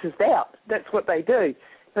narcissist out. That's what they do.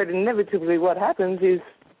 But inevitably what happens is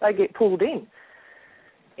they get pulled in.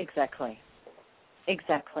 Exactly.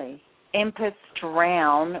 Empaths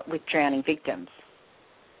drown with drowning victims.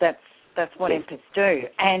 That's what empaths do.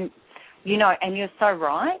 And, you know, and you're so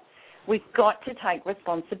right. We've got to take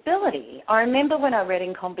responsibility. I remember when I read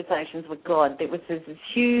in Conversations with God, there was this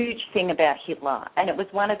huge thing about Hitler, and it was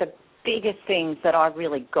one of the biggest things that I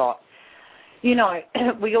really got. You know,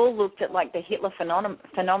 we all looked at, like, the Hitler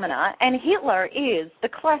phenomena, and Hitler is the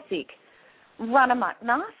classic run-amok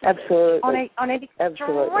narcissist. Absolutely. On an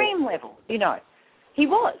extreme level, you know. He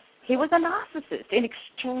was a narcissist, an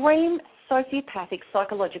extreme sociopathic,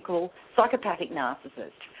 psychopathic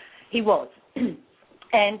narcissist. He was.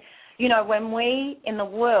 And, you know, when we in the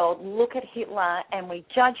world look at Hitler and we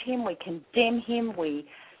judge him, we condemn him, we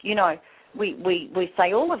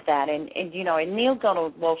say all of that, and you know, in Neil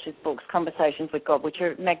Donald Walsh's books, Conversations with God, which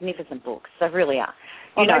are magnificent books, they really are.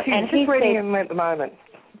 And he's reading them at the moment.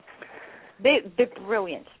 They're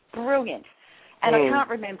brilliant. And I can't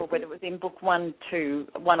remember whether it was in book one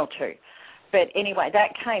or two, But anyway, that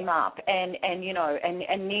came up, and you know,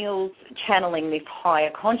 and Neil's channeling this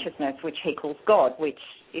higher consciousness, which he calls God, which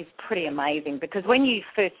is pretty amazing, because when you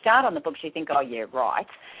first start on the books, you think, oh, yeah, right.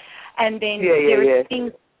 And then there are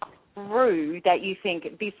things through that you think,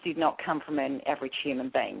 this did not come from an average human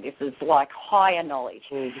being. This is like higher knowledge.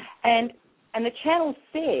 Mm-hmm. And the channel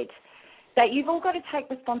said that you've all got to take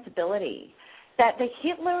responsibility, that the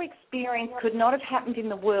Hitler experience could not have happened in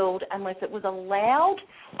the world unless it was allowed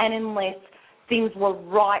and unless things were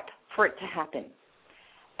ripe for it to happen.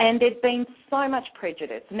 And there'd been so much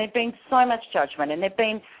prejudice, and there'd been so much judgment, and there'd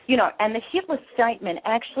been, you know, and the Hitler statement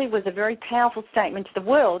actually was a very powerful statement to the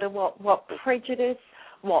world of what prejudice,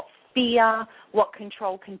 what fear, what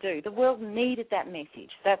control can do. The world needed that message.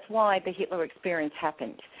 That's why the Hitler experience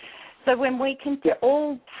happened. So when we can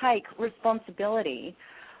all take responsibility,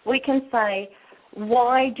 we can say,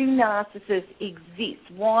 why do narcissists exist?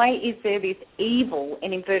 Why is there this evil,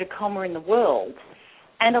 in inverted comma, in the world?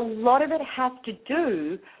 And a lot of it has to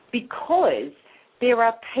do because there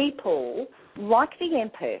are people like the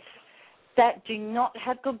empaths that do not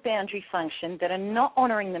have good boundary function, that are not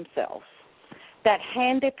honouring themselves, that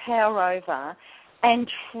hand their power over and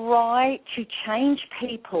try to change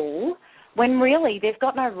people when really they've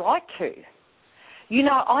got no right to. You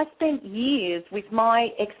know, I spent years with my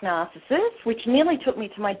ex-narcissist, which nearly took me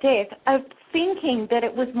to my death, of thinking that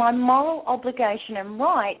it was my moral obligation and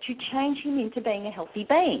right to change him into being a healthy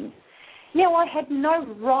being. Now, I had no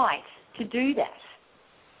right to do that.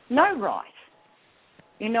 No right.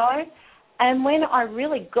 You know? And when I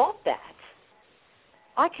really got that,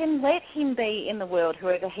 I can let him be in the world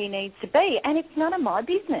whoever he needs to be, and it's none of my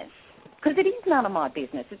business, because it is none of my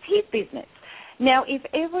business. It's his business. Now, if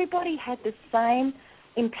everybody had the same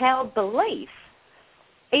empowered belief,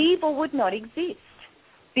 evil would not exist,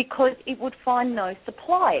 because it would find no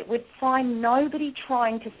supply. It would find nobody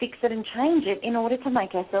trying to fix it and change it in order to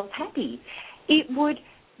make ourselves happy. It would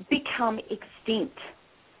become extinct,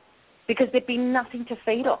 because there'd be nothing to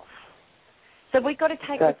feed off. So we've got to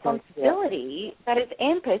take responsibility that as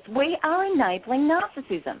empaths, we are enabling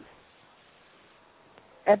narcissism.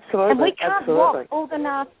 Absolutely. And we can't lock all the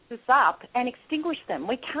narcissists up and extinguish them.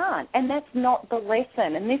 We can't. And that's not the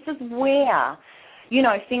lesson. And this is where, you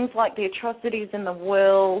know, things like the atrocities in the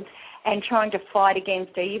world and trying to fight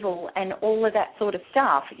against evil and all of that sort of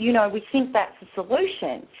stuff, you know, we think that's the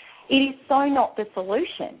solution. It is so not the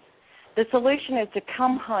solution. The solution is to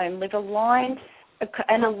come home, live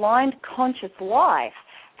an aligned conscious life,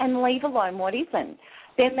 and leave alone what isn't.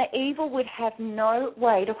 Then the evil would have no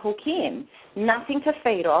way to hook in, nothing to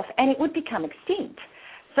feed off, and it would become extinct.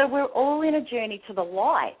 So we're all in a journey to the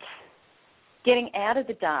light, getting out of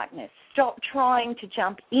the darkness. Stop trying to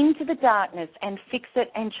jump into the darkness and fix it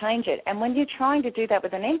and change it. And when you're trying to do that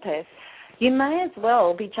with an empath, you may as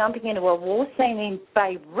well be jumping into a war scene in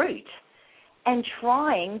Beirut and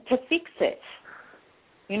trying to fix it.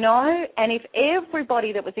 You know, and if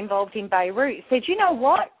everybody that was involved in Beirut said, you know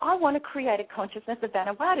what, I want to create a consciousness of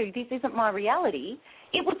Vanuatu, this isn't my reality,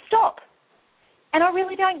 it would stop. And I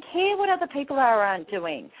really don't care what other people are or aren't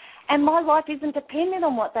doing. And my life isn't dependent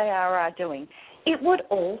on what they are or are doing. It would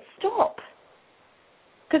all stop.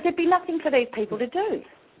 Because there'd be nothing for these people to do.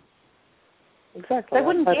 Exactly. They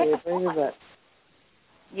wouldn't totally get agree with that.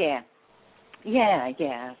 Yeah.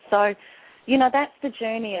 So, you know, that's the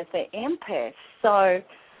journey of the empath. So,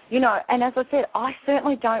 you know, and as I said, I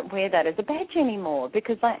certainly don't wear that as a badge anymore,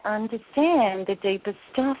 because I understand the deeper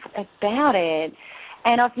stuff about it.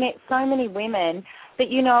 And I've met so many women that,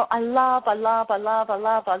 you know, I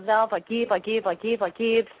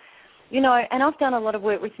give. You know, and I've done a lot of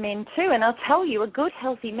work with men too, and I'll tell you, a good,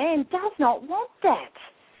 healthy man does not want that.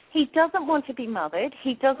 He doesn't want to be mothered.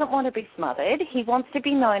 He doesn't want to be smothered. He wants to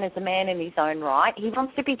be known as a man in his own right. He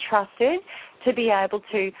wants to be trusted, to be able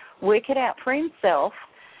to work it out for himself.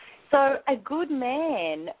 So a good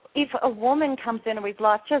man, if a woman comes into his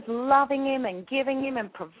life just loving him and giving him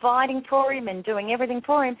and providing for him and doing everything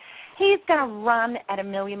for him, he's going to run at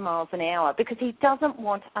 1,000,000 miles an hour, because he doesn't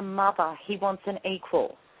want a mother. He wants an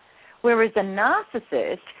equal. Whereas a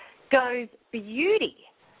narcissist goes, beauty,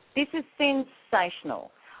 this is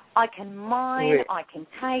sensational. I can mine, I can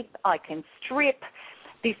take, I can strip.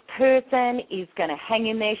 This person is going to hang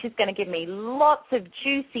in there. She's going to give me lots of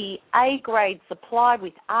juicy A-grade supply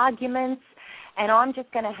with arguments, and I'm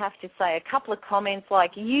just going to have to say a couple of comments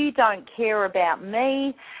like, you don't care about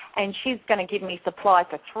me, and she's going to give me supply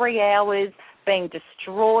for 3 hours, being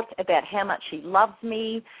distraught about how much she loves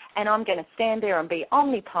me, and I'm going to stand there and be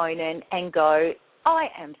omnipotent and go, I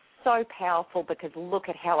am so powerful because look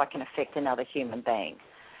at how I can affect another human being.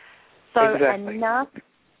 So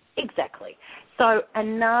exactly. So a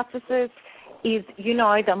narcissist is,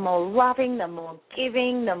 the more loving, the more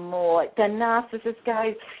giving, the more the narcissist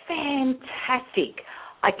goes, fantastic.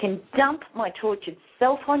 I can dump my tortured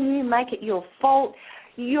self on you, make it your fault.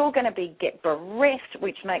 You're going to get bereft,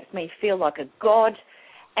 which makes me feel like a god.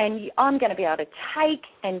 And I'm going to be able to take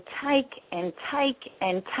and take and take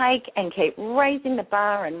and take and keep raising the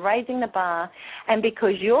bar and raising the bar. And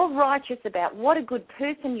because you're righteous about what a good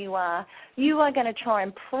person you are going to try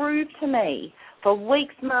and prove to me for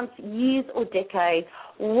weeks, months, years or decades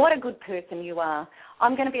what a good person you are.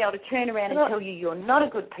 I'm going to be able to turn around and tell you you're not a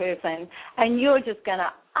good person, and you're just going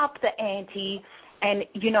to up the ante and,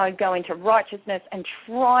 go into righteousness and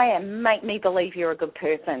try and make me believe you're a good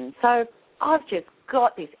person. So I've just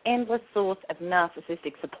got this endless source of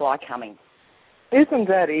narcissistic supply coming. Isn't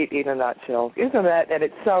that it in a nutshell? Isn't that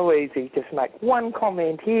it's so easy? Just make one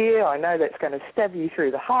comment here. I know that's going to stab you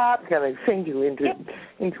through the heart, going to send you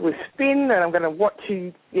into a spin, and I'm going to watch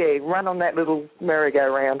you, run on that little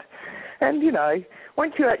merry-go-round. And,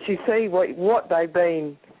 once you actually see what they've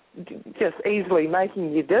been just easily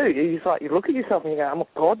making you do, it's like you look at yourself and you go, oh, my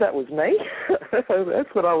God, that was me. That's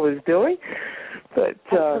what I was doing. But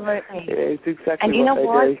absolutely. It's exactly and you what know they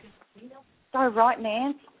what? do. So right,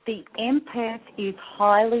 Nance, the empath is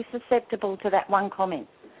highly susceptible to that one comment.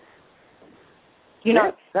 He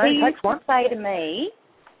used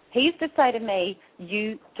to say to me,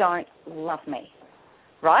 you don't love me,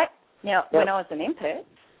 right? Now, when I was an empath,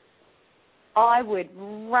 I would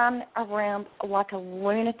run around like a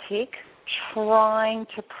lunatic trying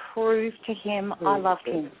to prove to him I loved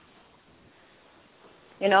him.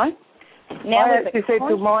 Now, I actually said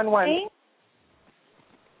to mine once,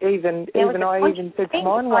 I even said to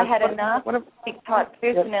mine once, I had a narcissistic type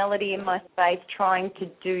personality in my space trying to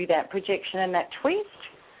do that projection and that twist.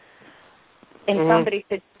 And somebody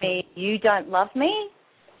said to me, you don't love me,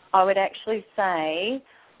 I would actually say,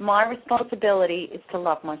 my responsibility is to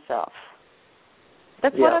love myself.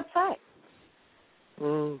 That's what I'd say.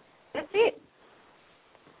 That's it.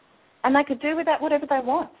 And they could do with that whatever they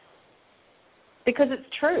want. Because it's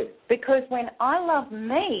true. Because when I love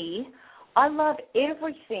me, I love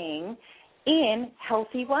everything in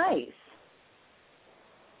healthy ways.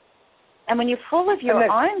 And when you're full of your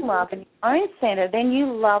own love and your own center, then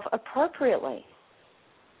you love appropriately.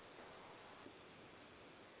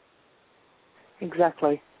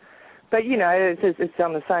 Exactly. But, it's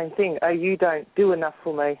on the same thing. Oh, you don't do enough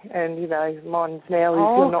for me. And, mine's now is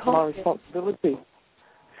you're not my responsibility.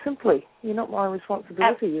 Simply, you're not my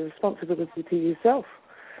responsibility. You're a responsibility to yourself.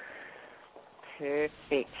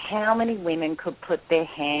 Perfect. How many women could put their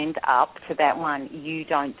hand up to that one, you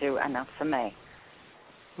don't do enough for me?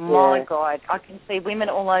 My God, I can see women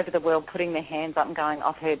all over the world putting their hands up and going,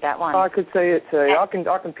 I've heard that one. I could see it too. I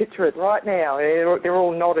can picture it right now. They're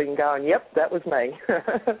all nodding, going, yep, that was me.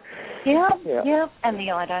 Yep. And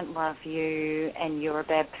the I don't love you, and you're a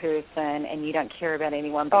bad person, and you don't care about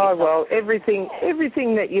anyone but yourself. Well,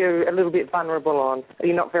 everything that you're a little bit vulnerable on.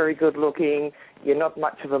 You're not very good looking. You're not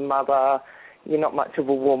much of a mother. You're not much of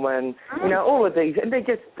a woman. All of these, and they're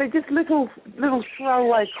just little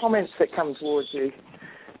throwaway comments that come towards you.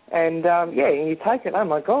 And and you take it. Oh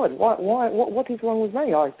my God, what is wrong with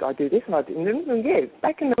me? I do this and I do, and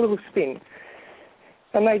back in the little spin.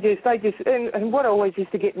 And they just, and what always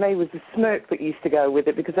used to get me was the smirk that used to go with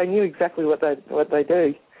it, because they knew exactly what they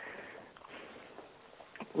do.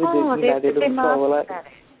 They're masters at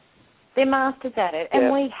it. They're masters at it,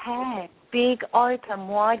 and we have big, open,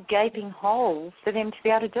 wide, gaping holes for them to be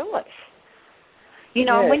able to do it.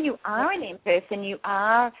 When you are an empath, and you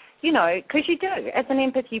are, because you do, as an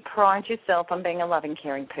empath, you pride yourself on being a loving,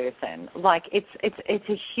 caring person. Like, it's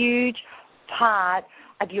a huge part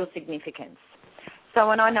of your significance.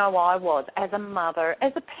 So, and I know I was, as a mother,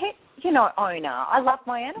 as a pet, owner, I love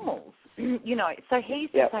my animals, So he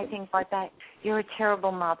used to say things like that, you're a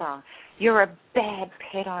terrible mother, you're a bad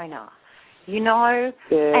pet owner,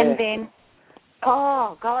 and then,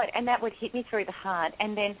 oh, God, and that would hit me through the heart.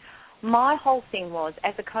 And then my whole thing was,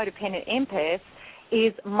 as a codependent empath,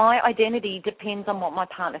 is my identity depends on what my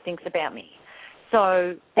partner thinks about me.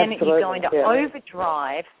 So then you're going to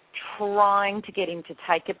overdrive, trying to get him to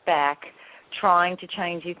take it back, trying to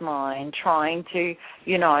change his mind, trying to,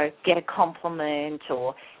 get a compliment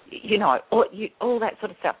or, all that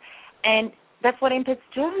sort of stuff. And that's what empaths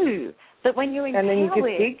do. But when you're empowered, and then you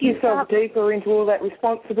just dig yourself deeper into all that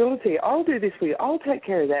responsibility. I'll do this for you. I'll take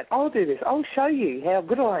care of that. I'll do this. I'll show you how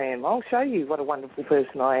good I am. I'll show you what a wonderful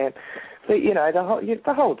person I am. But,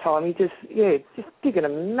 the whole time you just digging a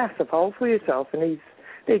massive hole for yourself, and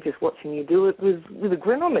they're just watching you do it with a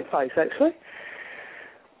grin on their face, actually.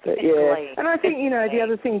 But, and I think, the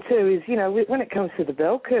other thing too is, when it comes to the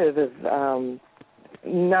bell curve of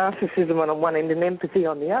narcissism on one end and empathy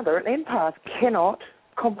on the other, an empath cannot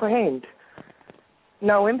comprehend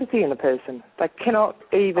no empathy in a person. They cannot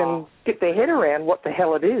even get their head around what the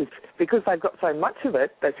hell it is because they've got so much of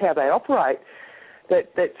it. That's how they operate.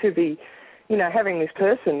 That to be, having this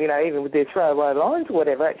person, even with their throwaway lines or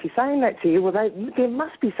whatever, actually saying that to you, well, there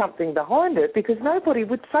must be something behind it because nobody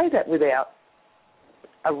would say that without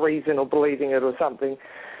a reason or believing it or something.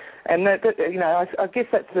 And I guess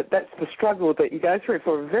that's the struggle that you go through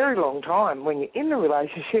for a very long time when you're in the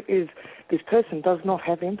relationship is this person does not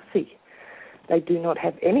have empathy. They do not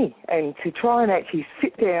have any. And to try and actually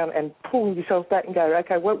sit down and pull yourself back and go,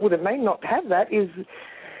 okay, what would it mean not to have that is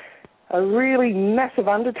a really massive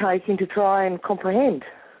undertaking to try and comprehend.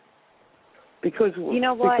 Because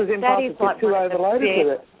empaths are too overloaded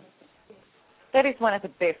with it. That is one of the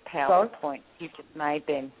best power points you've just made,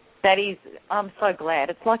 Ben. That is, I'm so glad.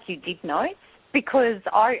 It's like you did know, because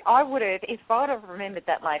I would have, if I'd have remembered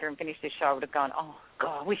that later and finished the show, I would have gone, oh,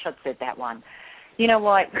 God, I wish I'd said that one. You know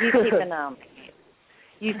what? You keep an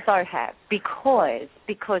You so have.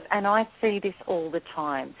 Because, and I see this all the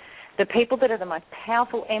time, the people that are the most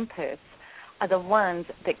powerful empaths are the ones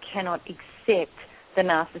that cannot accept the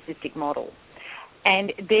narcissistic model.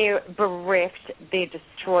 And they're bereft, they're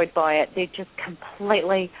destroyed by it, they're just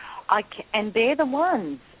completely, and they're the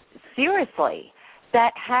ones, seriously,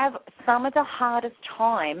 that have some of the hardest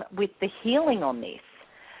time with the healing on this,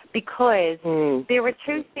 because there are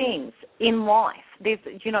two things in life. There's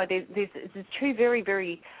two very,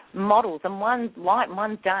 very models, and one's light and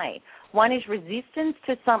one's day. One is resistance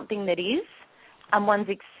to something that is, and one's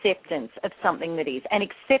acceptance of something that is. And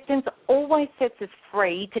acceptance always sets us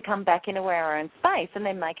free to come back into our own space and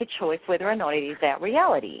then make a choice whether or not it is our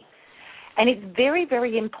reality. And it's very,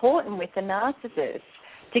 very important with the narcissist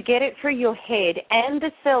to get it through your head and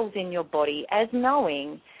the cells in your body as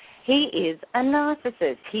knowing he is a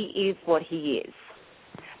narcissist. He is what he is.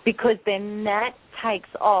 Because then that takes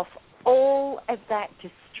off all of that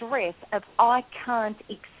distress of I can't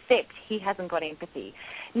accept he hasn't got empathy.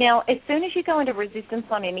 Now, as soon as you go into resistance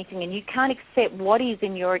on anything and you can't accept what is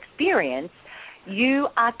in your experience, you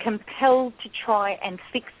are compelled to try and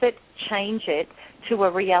fix it, change it to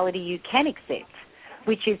a reality you can accept,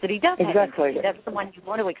 which is that he does have empathy. That's the one you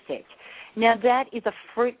want to accept. Now, that is a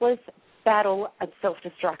fruitless battle of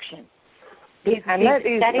self-destruction.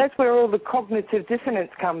 That's where all the cognitive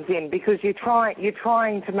dissonance comes in, because you're trying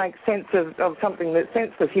to make sense of something that's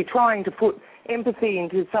senseless. You're trying to put empathy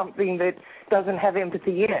into something that doesn't have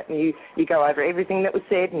empathy in it. And you go over everything that was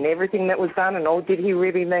said and everything that was done, and did he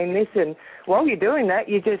really mean this? And while you're doing that,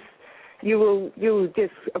 you will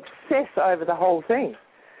just obsess over the whole thing,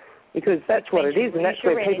 because that's what it is, and that's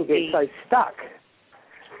where people get so stuck.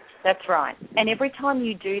 That's right. And every time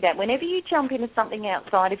you do that, whenever you jump into something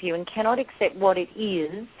outside of you and cannot accept what it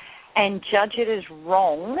is and judge it as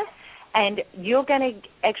wrong, and you're going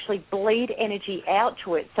to actually bleed energy out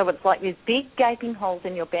to it, so it's like there's big gaping holes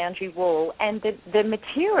in your boundary wall, and the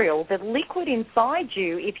material, the liquid inside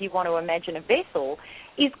you, if you want to imagine a vessel,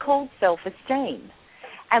 is called self-esteem.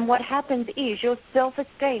 And what happens is your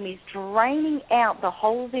self-esteem is draining out the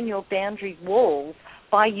holes in your boundary walls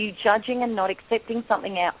by you judging and not accepting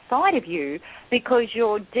something outside of you, because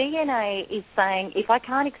your DNA is saying, if I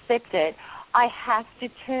can't accept it, I have to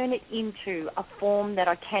turn it into a form that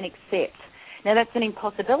I can accept. Now, that's an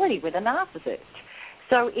impossibility with a narcissist.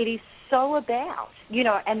 So it is so about,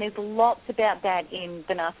 and there's lots about that in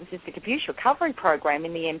the Narcissistic Abuse Recovery Program,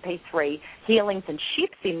 in the MP3 healings and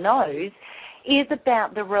shifts in those, is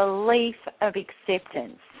about the relief of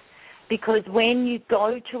acceptance. Because when you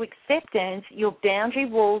go to acceptance, your boundary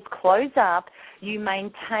walls close up, you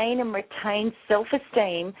maintain and retain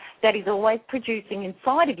self-esteem that is always producing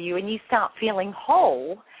inside of you, and you start feeling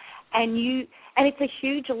whole, and it's a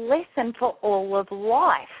huge lesson for all of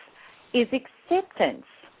life, is acceptance.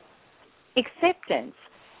 Acceptance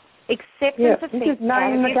of things. Just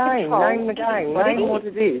name the game, name what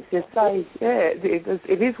it is. Just say,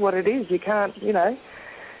 it is what it is. You can't, you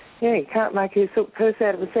can't make a silk purse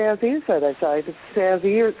out of a sow's ear, so they say. If it's a sow's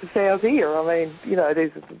ear, it's a sow's ear. I mean,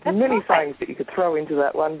 there's many sayings that you could throw into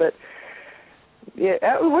that one, but yeah,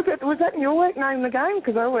 was that in your work, Name the Game?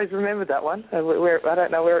 Because I always remembered that one. I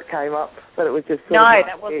don't know where it came up, but it was just sort of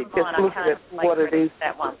that wasn't mine. Just look at what it is.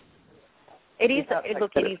 That one. It is.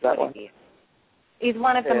 Look, it is what it is. It's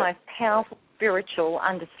one of the most powerful spiritual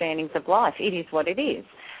understandings of life. It is what it is.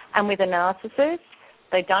 And with a narcissist,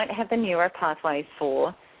 they don't have the neuro pathways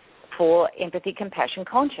for for empathy, compassion,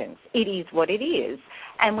 conscience. It is what it is.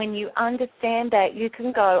 And when you understand that, you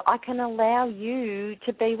can go, I can allow you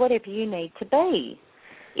to be whatever you need to be.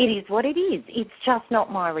 It is what it is. It's just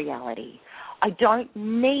not my reality. I don't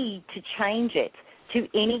need to change it to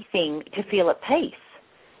anything to feel at peace.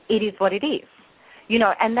 It is what it is. You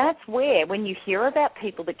know, and that's where, when you hear about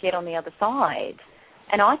people that get on the other side,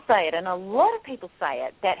 and I say it, and a lot of people say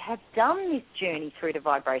it, that have done this journey through to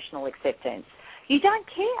vibrational acceptance, you don't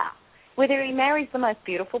care whether he marries the most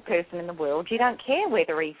beautiful person in the world. You don't care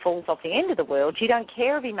whether he falls off the end of the world. You don't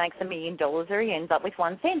care if he makes $1 million or he ends up with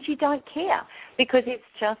 1 cent. You don't care, because it's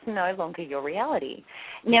just no longer your reality.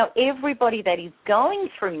 Now, everybody that is going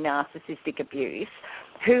through narcissistic abuse,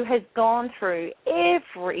 who has gone through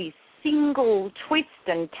every single twist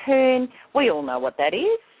and turn, we all know what that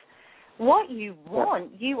is. What you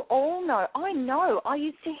want, you all know. I know. I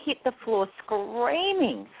used to hit the floor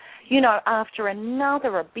screaming, you know, after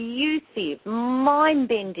another abusive,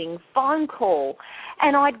 mind-bending phone call.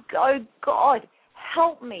 And I'd go, God,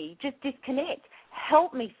 help me, just disconnect.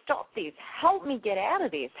 Help me stop this. Help me get out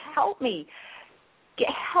of this. Help me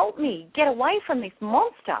get away from this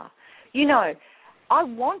monster. You know, I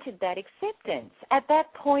wanted that acceptance. At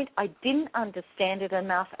that point, I didn't understand it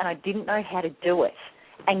enough, and I didn't know how to do it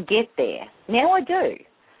and get there. Now I do,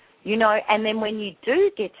 you know, and then when you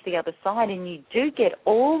do get to the other side and you do get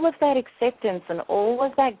all of that acceptance and all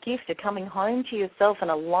of that gift of coming home to yourself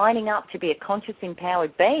and aligning up to be a conscious,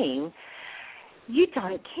 empowered being, you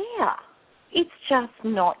don't care. It's just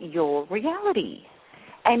not your reality.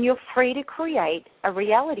 And you're free to create a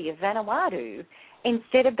reality of Vanuatu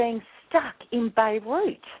instead of being stuck in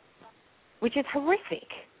Beirut, which is horrific.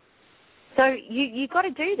 So you got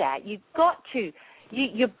to do that. You've got to.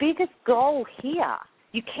 Your biggest goal here,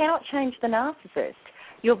 you cannot change the narcissist.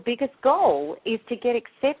 Your biggest goal is to get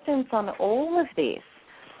acceptance on all of this,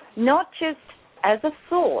 not just as a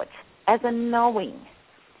thought, as a knowing,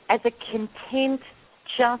 as a content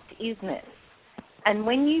just isness. And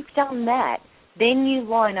when you've done that, then you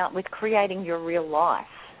line up with creating your real life,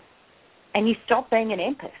 and you stop being an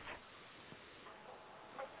empath.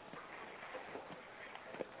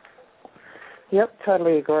 Yep,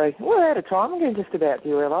 totally agree. We're out of time again just about, do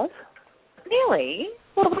you realise? Really?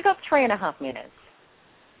 Well, we've got 3.5 minutes.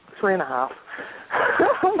 3.5.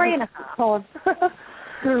 3.5.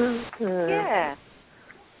 Yeah.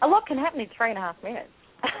 A lot can happen in 3.5 minutes.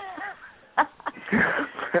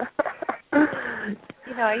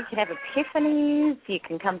 You know, you can have epiphanies, you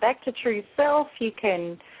can come back to true self,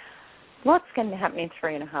 lots can happen in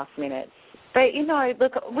 3.5 minutes. But, you know,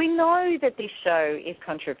 look, we know that this show is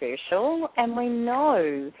controversial, and we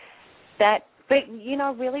know that, but, you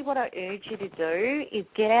know, really what I urge you to do is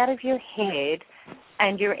get out of your head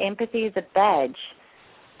and your empathy as a badge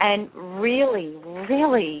and really,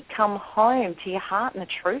 really come home to your heart and the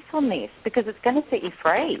truth on this, because it's going to set you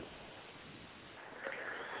free.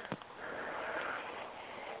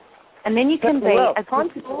 And then you can be a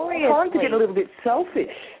glorious. Time to get a little bit selfish,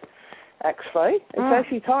 actually. It's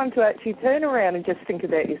actually time to actually turn around and just think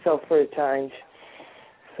about yourself for a change.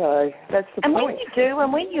 So that's the point. And when you do,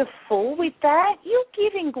 and when you're full with that, you'll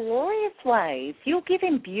give in glorious ways. You'll give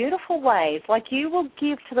in beautiful ways, like you will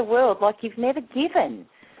give to the world like you've never given,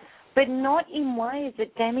 but not in ways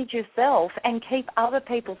that damage yourself and keep other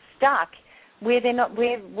people stuck where they're not,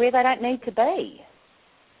 where they don't need to be.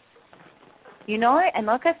 You know, and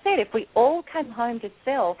like I said, if we all came home to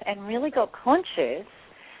self and really got conscious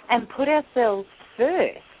and put ourselves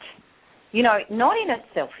first, you know, not in a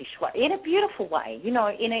selfish way, in a beautiful way, you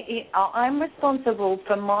know, I'm responsible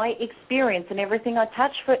for my experience, and everything I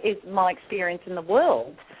touch for is my experience in the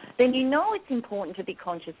world, then you know it's important to be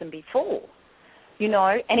conscious and be full, you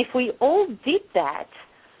know. And if we all did that,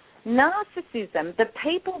 narcissism, the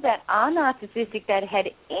people that are narcissistic that had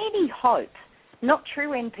any hope, not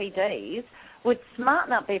true NPDs, would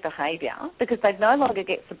smarten up their behaviour because they'd no longer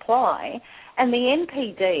get supply, and the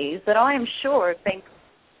NPDs that I am sure have been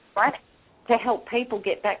right to help people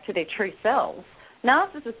get back to their true selves.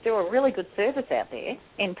 Narcissists do a really good service out there,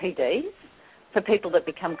 NPDs, for people that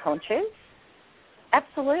become conscious.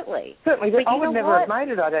 Absolutely. Certainly, but I would never have made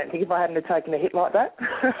it, I don't think, if I hadn't have taken a hit like that.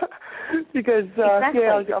 Because, exactly.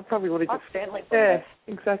 Yeah, I probably would have just... certainly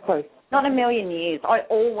exactly. Not a million years. I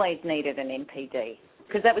always needed an NPD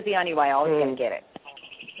because that was the only way I was going to get it,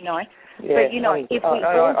 you know. Yeah, but, you know, if we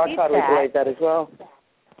all did totally that... believe that as well.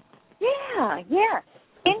 Yeah.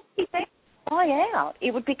 NPD die out.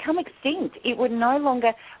 It would become extinct. It would no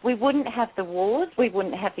longer... We wouldn't have the wars. We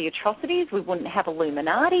wouldn't have the atrocities. We wouldn't have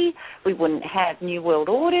Illuminati. We wouldn't have New World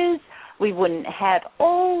Orders. We wouldn't have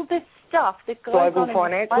all the stuff that goes Global on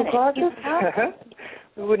financial crisis.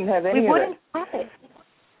 We wouldn't have any We of wouldn't it. have it.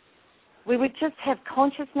 We would just have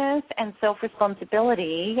consciousness and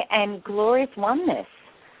self-responsibility and glorious oneness,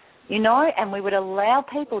 you know, and we would allow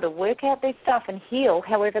people to work out their stuff and heal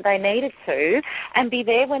however they needed to and be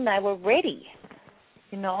there when they were ready,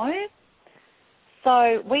 you know.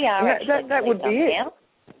 So we are actually that would be it. now.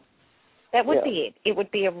 That would be it. It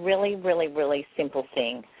would be a really, really, really simple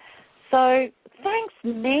thing. So thanks,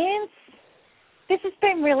 Nance. This has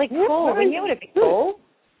been really cool. We knew it'd be cool.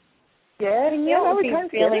 Yeah, we came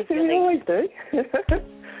together, so we always do.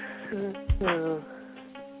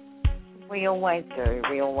 We always do.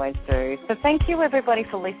 We always do. So thank you, everybody,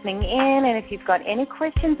 for listening in. And if you've got any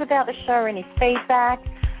questions about the show or any feedback,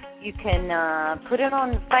 you can put it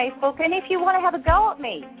on Facebook. And if you want to have a go at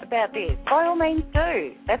me about this, by all means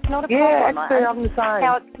do. That's not a problem. Yeah, actually, I'm the same.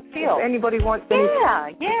 How it feels. If anybody wants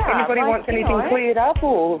anything cleared up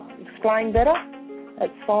or explained better,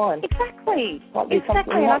 that's fine. Exactly. Might be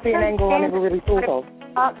an angle I never really thought of.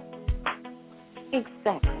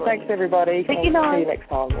 Exactly. Thanks, everybody. But, see you next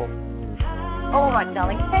time. All right,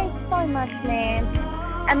 darling. Thanks so much, Nan.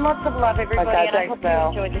 And lots of love, everybody. Okay, and I hope you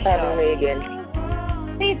enjoyed the show. Having me again.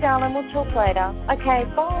 See you, darling. We'll talk later. Okay,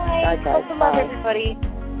 bye. Okay, lots of love, everybody.